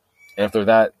 And if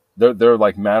they're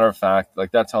like, matter of fact,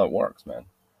 like, that's how it works, man.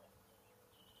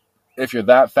 If you're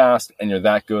that fast and you're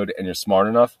that good and you're smart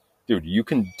enough, dude, you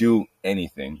can do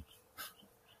anything.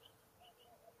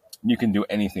 You can do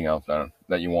anything out there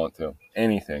that you want to.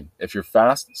 Anything. If you're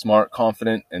fast, smart,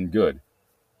 confident, and good,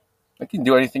 you can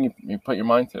do anything you put your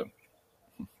mind to.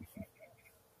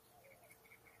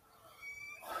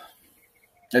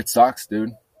 It sucks,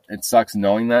 dude. It sucks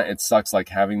knowing that. It sucks, like,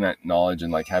 having that knowledge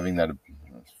and, like, having that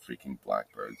freaking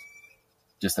Blackbirds.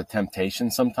 Just a temptation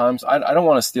sometimes. I don't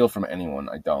want to steal from anyone.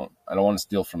 I don't want to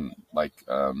steal from, like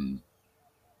mom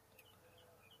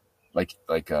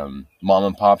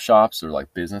and pop shops or,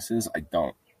 like, businesses. I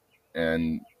don't.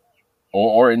 And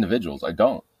or individuals. I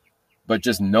don't. But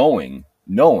just knowing,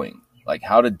 like,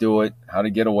 how to do it, how to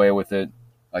get away with it,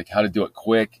 like, how to do it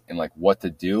quick, and, like, what to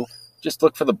do. Just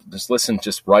listen,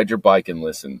 just ride your bike and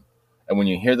listen. And when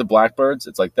you hear the Blackbirds,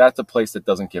 it's like, that's a place that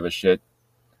doesn't give a shit.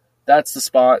 That's the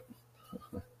spot.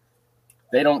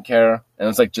 They don't care. And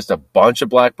it's like just a bunch of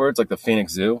Blackbirds, like the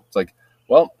Phoenix Zoo. It's like,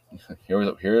 well,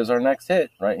 here's our next hit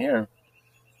right here.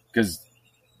 Because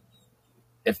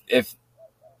if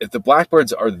the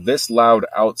Blackbirds are this loud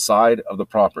outside of the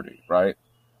property, right,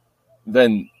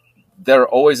 then they're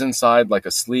always inside, like,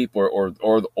 asleep, or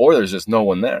there's just no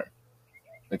one there.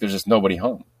 Like, there's just nobody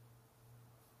home.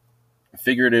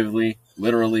 Figuratively,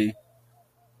 literally,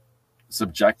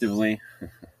 subjectively,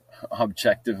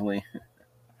 objectively,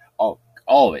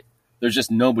 all of it. There's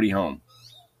just nobody home.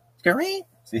 Great.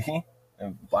 See?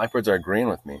 And Blackbirds are agreeing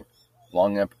with me.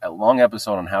 A long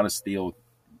episode on how to steal,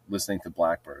 listening to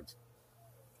Blackbirds.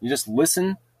 You just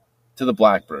listen to the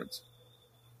Blackbirds.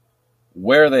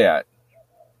 Where are they at?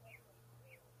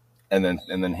 And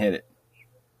then hit it.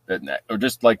 Or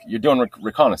just, like, you're doing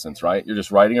reconnaissance, right? You're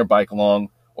just riding your bike along,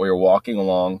 or you're walking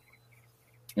along.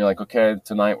 You're like, okay,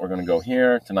 tonight we're going to go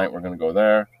here. Tonight we're going to go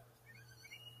there.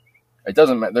 It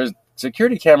doesn't matter. There's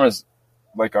security cameras,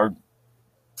 like, are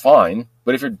fine,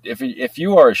 but if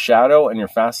you are a shadow and you're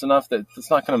fast enough, that's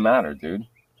not going to matter, dude.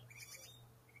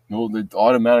 Well, the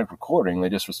automatic recording, they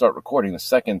just start recording the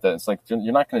second that it's like,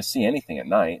 you're not going to see anything at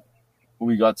night.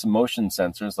 We got some motion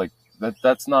sensors, like,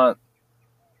 that's not,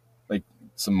 like,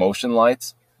 some motion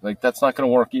lights, like, that's not going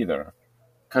to work either,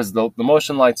 because the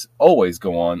motion lights always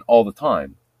go on all the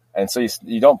time, and so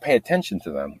you don't pay attention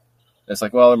to them. It's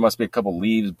like, well, there must be a couple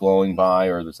leaves blowing by,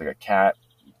 or there's, like, a cat,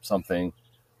 something.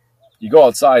 You go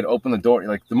outside, open the door,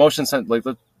 like, the motion sensor, like,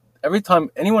 every time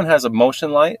anyone has a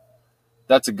motion light,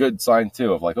 that's a good sign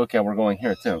too of, like, okay, we're going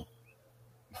here too.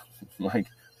 Like,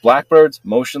 Blackbirds,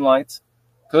 motion lights,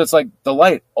 because it's like the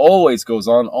light always goes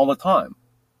on all the time,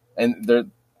 and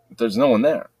there's no one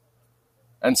there.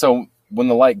 And so when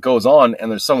the light goes on and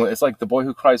there's someone, it's like The Boy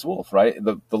Who Cries Wolf, right?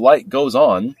 The light goes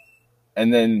on,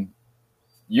 and then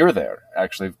you're there,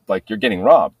 actually, like, you're getting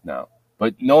robbed now.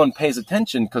 But no one pays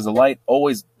attention because the light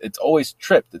it's always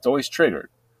tripped. It's always triggered.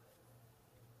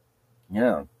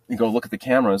 Yeah. You go look at the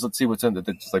cameras. Let's see what's in it.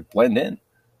 They just, like, blend in.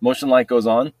 Motion light goes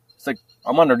on. It's like,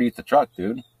 I'm underneath the truck,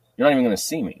 dude. You're not even going to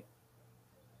see me.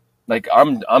 Like,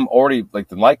 I'm already, like,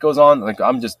 the light goes on. Like,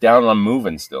 I'm just down and I'm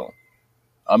moving still.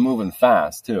 I'm moving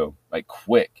fast, too. Like,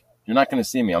 quick. You're not going to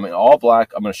see me. I'm in all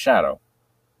black. I'm in a shadow.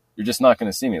 You're just not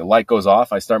going to see me. The light goes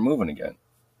off. I start moving again.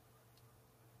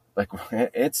 Like,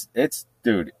 it's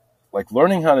dude, like,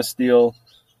 learning how to steal,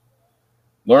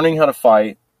 learning how to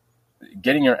fight,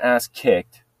 getting your ass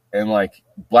kicked, and, like,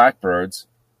 Blackbirds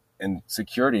and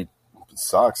security, it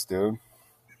sucks, dude.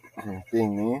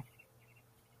 Being me,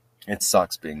 it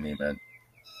sucks being me, man.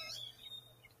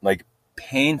 Like,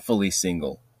 painfully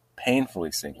single.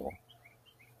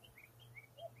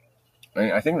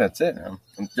 I think that's it, man.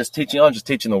 I'm just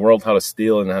teaching the world how to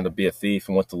steal and how to be a thief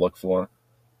and what to look for.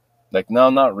 Like, no,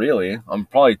 not really. I'm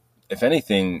probably, if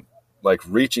anything, like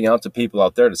reaching out to people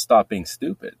out there to stop being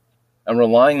stupid and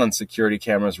relying on security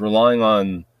cameras, relying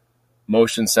on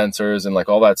motion sensors and like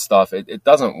all that stuff. It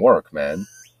doesn't work, man.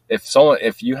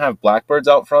 If you have Blackbirds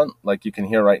out front, like you can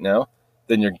hear right now,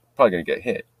 then you're probably gonna get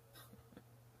hit.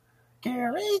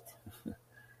 Garrett.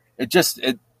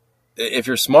 If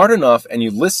you're smart enough and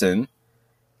you listen,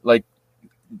 like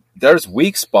there's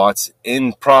weak spots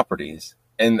in properties.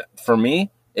 And for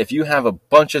me, if you have a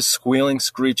bunch of squealing,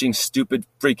 screeching, stupid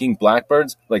freaking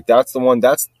Blackbirds, like that's the one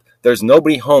there's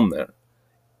nobody home there.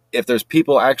 If there's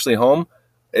people actually home,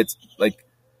 it's like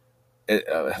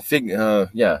figure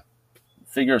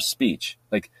of speech.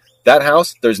 Like that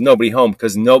house, there's nobody home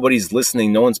because nobody's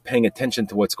listening, no one's paying attention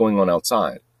to what's going on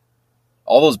outside.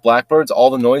 All those Blackbirds, all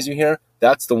the noise you hear,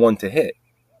 that's the one to hit.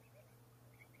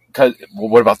 Because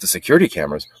what about the security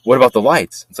cameras? What about the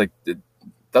lights? It's like, it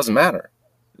doesn't matter.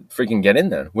 Freaking get in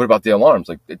there. What about the alarms?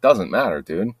 Like, it doesn't matter,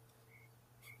 dude.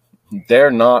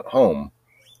 They're not home.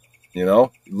 You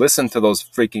know? Listen to those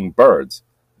freaking birds.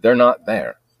 They're not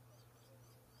there.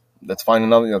 Let's find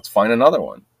another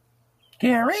one.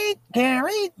 Gary.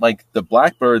 Like, the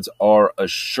Blackbirds are a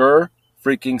sure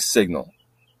freaking signal.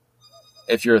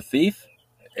 If you're a thief,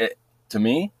 to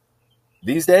me,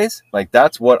 these days, like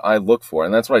that's what I look for.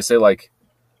 And that's what I say, like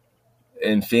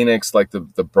in Phoenix, like the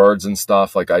birds and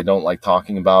stuff, like I don't like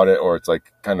talking about it, or it's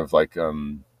like kind of like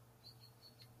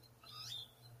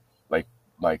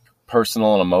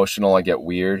personal and emotional. I get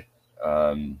weird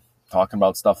talking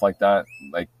about stuff like that.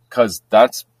 Like, cause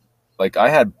that's like I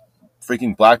had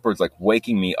freaking Blackbirds like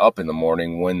waking me up in the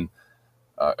morning when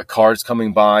a car's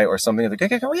coming by or something. It's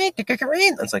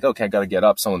like, okay, I got to get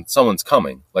up. Someone's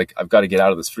coming. Like, I've got to get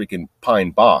out of this freaking pine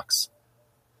box.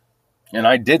 And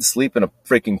I did sleep in a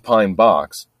freaking pine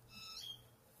box.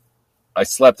 I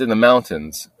slept in the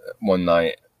mountains one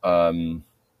night. I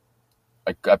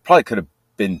probably could have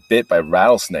been bit by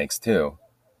rattlesnakes too.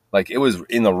 Like, it was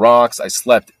in the rocks. I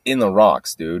slept in the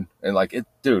rocks, dude. And like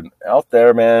dude, out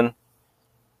there, man,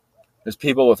 there's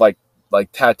people with like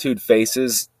tattooed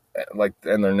faces, like,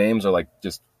 and their names are like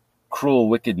just cruel,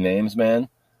 wicked names, man.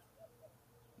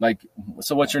 Like,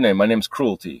 so what's your name? My name's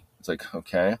Cruelty. It's like,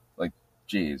 okay, like,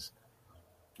 geez.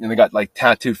 And they got like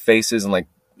tattooed faces and like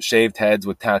shaved heads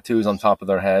with tattoos on top of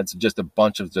their heads. Just a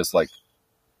bunch of just like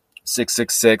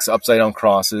 666 upside down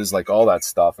crosses, like all that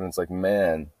stuff. And it's like,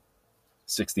 man,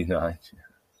 69.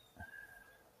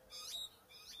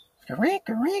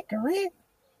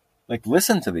 Like,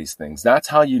 listen to these things. That's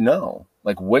how you know,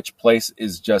 like, which place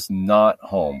is just not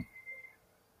home.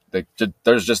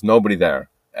 There's just nobody there.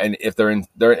 And if they're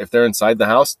inside the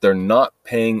house, they're not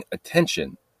paying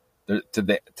attention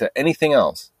to anything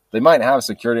else. They might have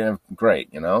security, and great,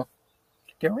 you know.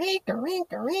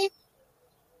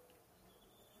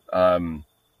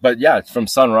 But yeah, from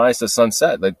sunrise to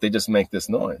sunset, like they just make this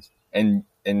noise, and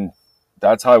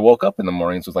that's how I woke up in the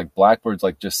mornings, with like Blackbirds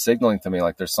like just signaling to me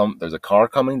like there's a car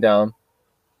coming down,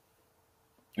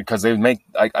 because they make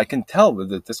I can tell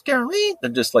that the scary,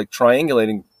 they're just like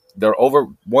triangulating. They're over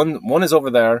one is over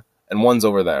there and one's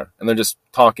over there, and they're just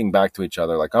talking back to each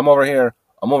other like I'm over here.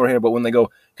 But when they go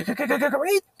like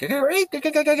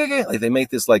they make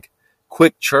this like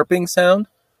quick chirping sound,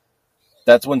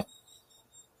 that's when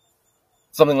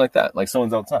something like that, like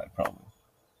someone's outside probably.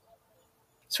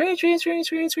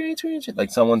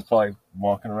 Like someone's probably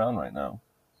walking around right now,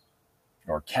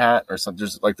 or a cat, or something.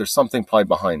 There's something probably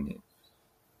behind me.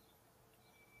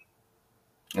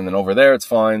 And then over there, it's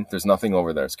fine. There's nothing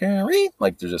over there. Scary.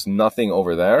 Like there's just nothing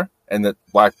over there. And the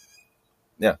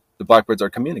Blackbirds are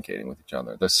communicating with each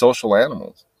other. They're social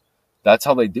animals. That's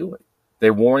how they do it. They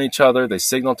warn each other. They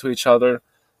signal to each other.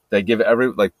 They give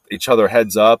each other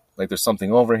heads up. Like there's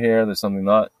something over here. There's something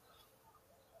not.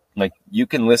 Like, you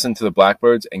can listen to the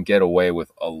Blackbirds and get away with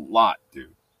a lot,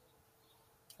 dude.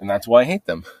 And that's why I hate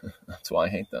them.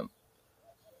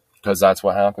 Because that's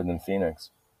what happened in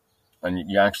Phoenix. And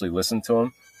you actually listen to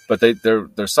them. But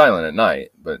they're silent at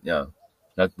night. But yeah,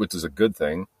 which is a good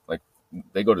thing. Like,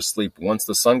 they go to sleep. Once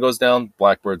the sun goes down,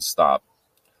 Blackbirds stop.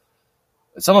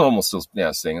 Some of them will still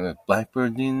sing.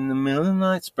 Blackbird in the middle of the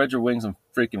night, spread your wings and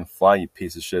freaking fly, you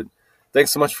piece of shit.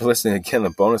 Thanks so much for listening again. The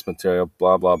bonus material,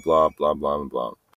 blah, blah, blah, blah, blah, blah.